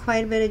into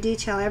quite a bit of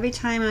detail every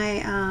time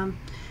I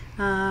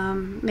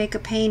make a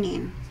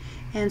painting,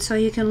 and so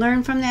you can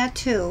learn from that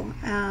too.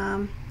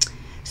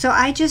 So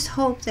I just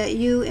hope that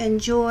you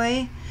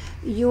enjoy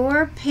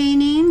your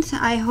paintings.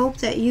 I hope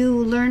that you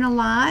learn a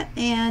lot,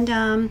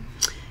 and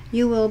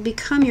you will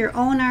become your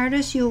own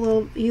artist. You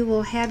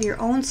will have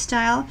your own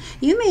style.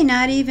 You may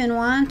not even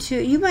want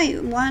to, you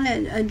might want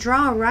to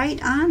draw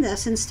right on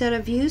this instead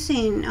of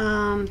using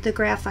the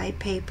graphite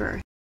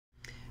paper.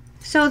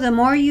 So the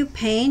more you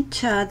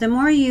paint, the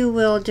more you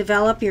will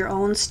develop your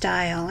own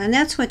style, and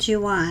that's what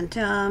you want.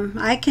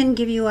 I can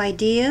give you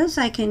ideas,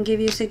 I can give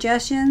you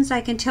suggestions,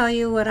 I can tell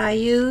you what I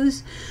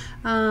use,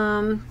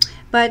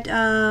 but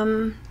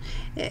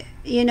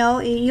you know,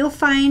 you'll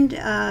find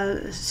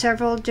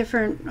several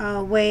different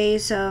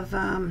ways of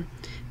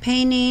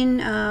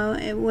painting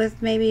with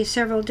maybe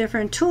several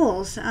different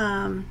tools,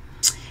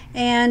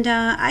 And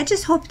I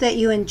just hope that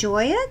you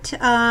enjoy it.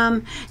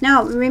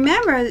 Now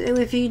remember,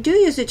 if you do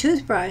use a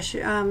toothbrush,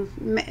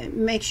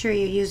 make sure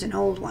you use an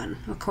old one,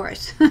 of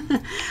course.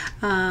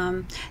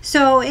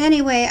 So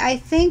anyway, I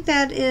think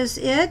that is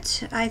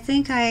it. I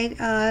think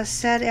I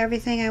said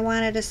everything I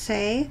wanted to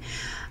say.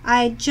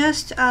 I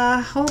just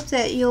hope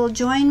that you'll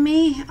join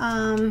me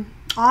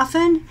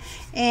often,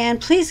 and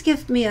please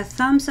give me a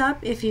thumbs up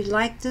if you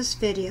like this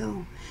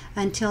video.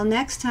 Until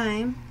next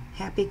time,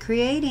 happy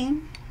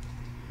creating.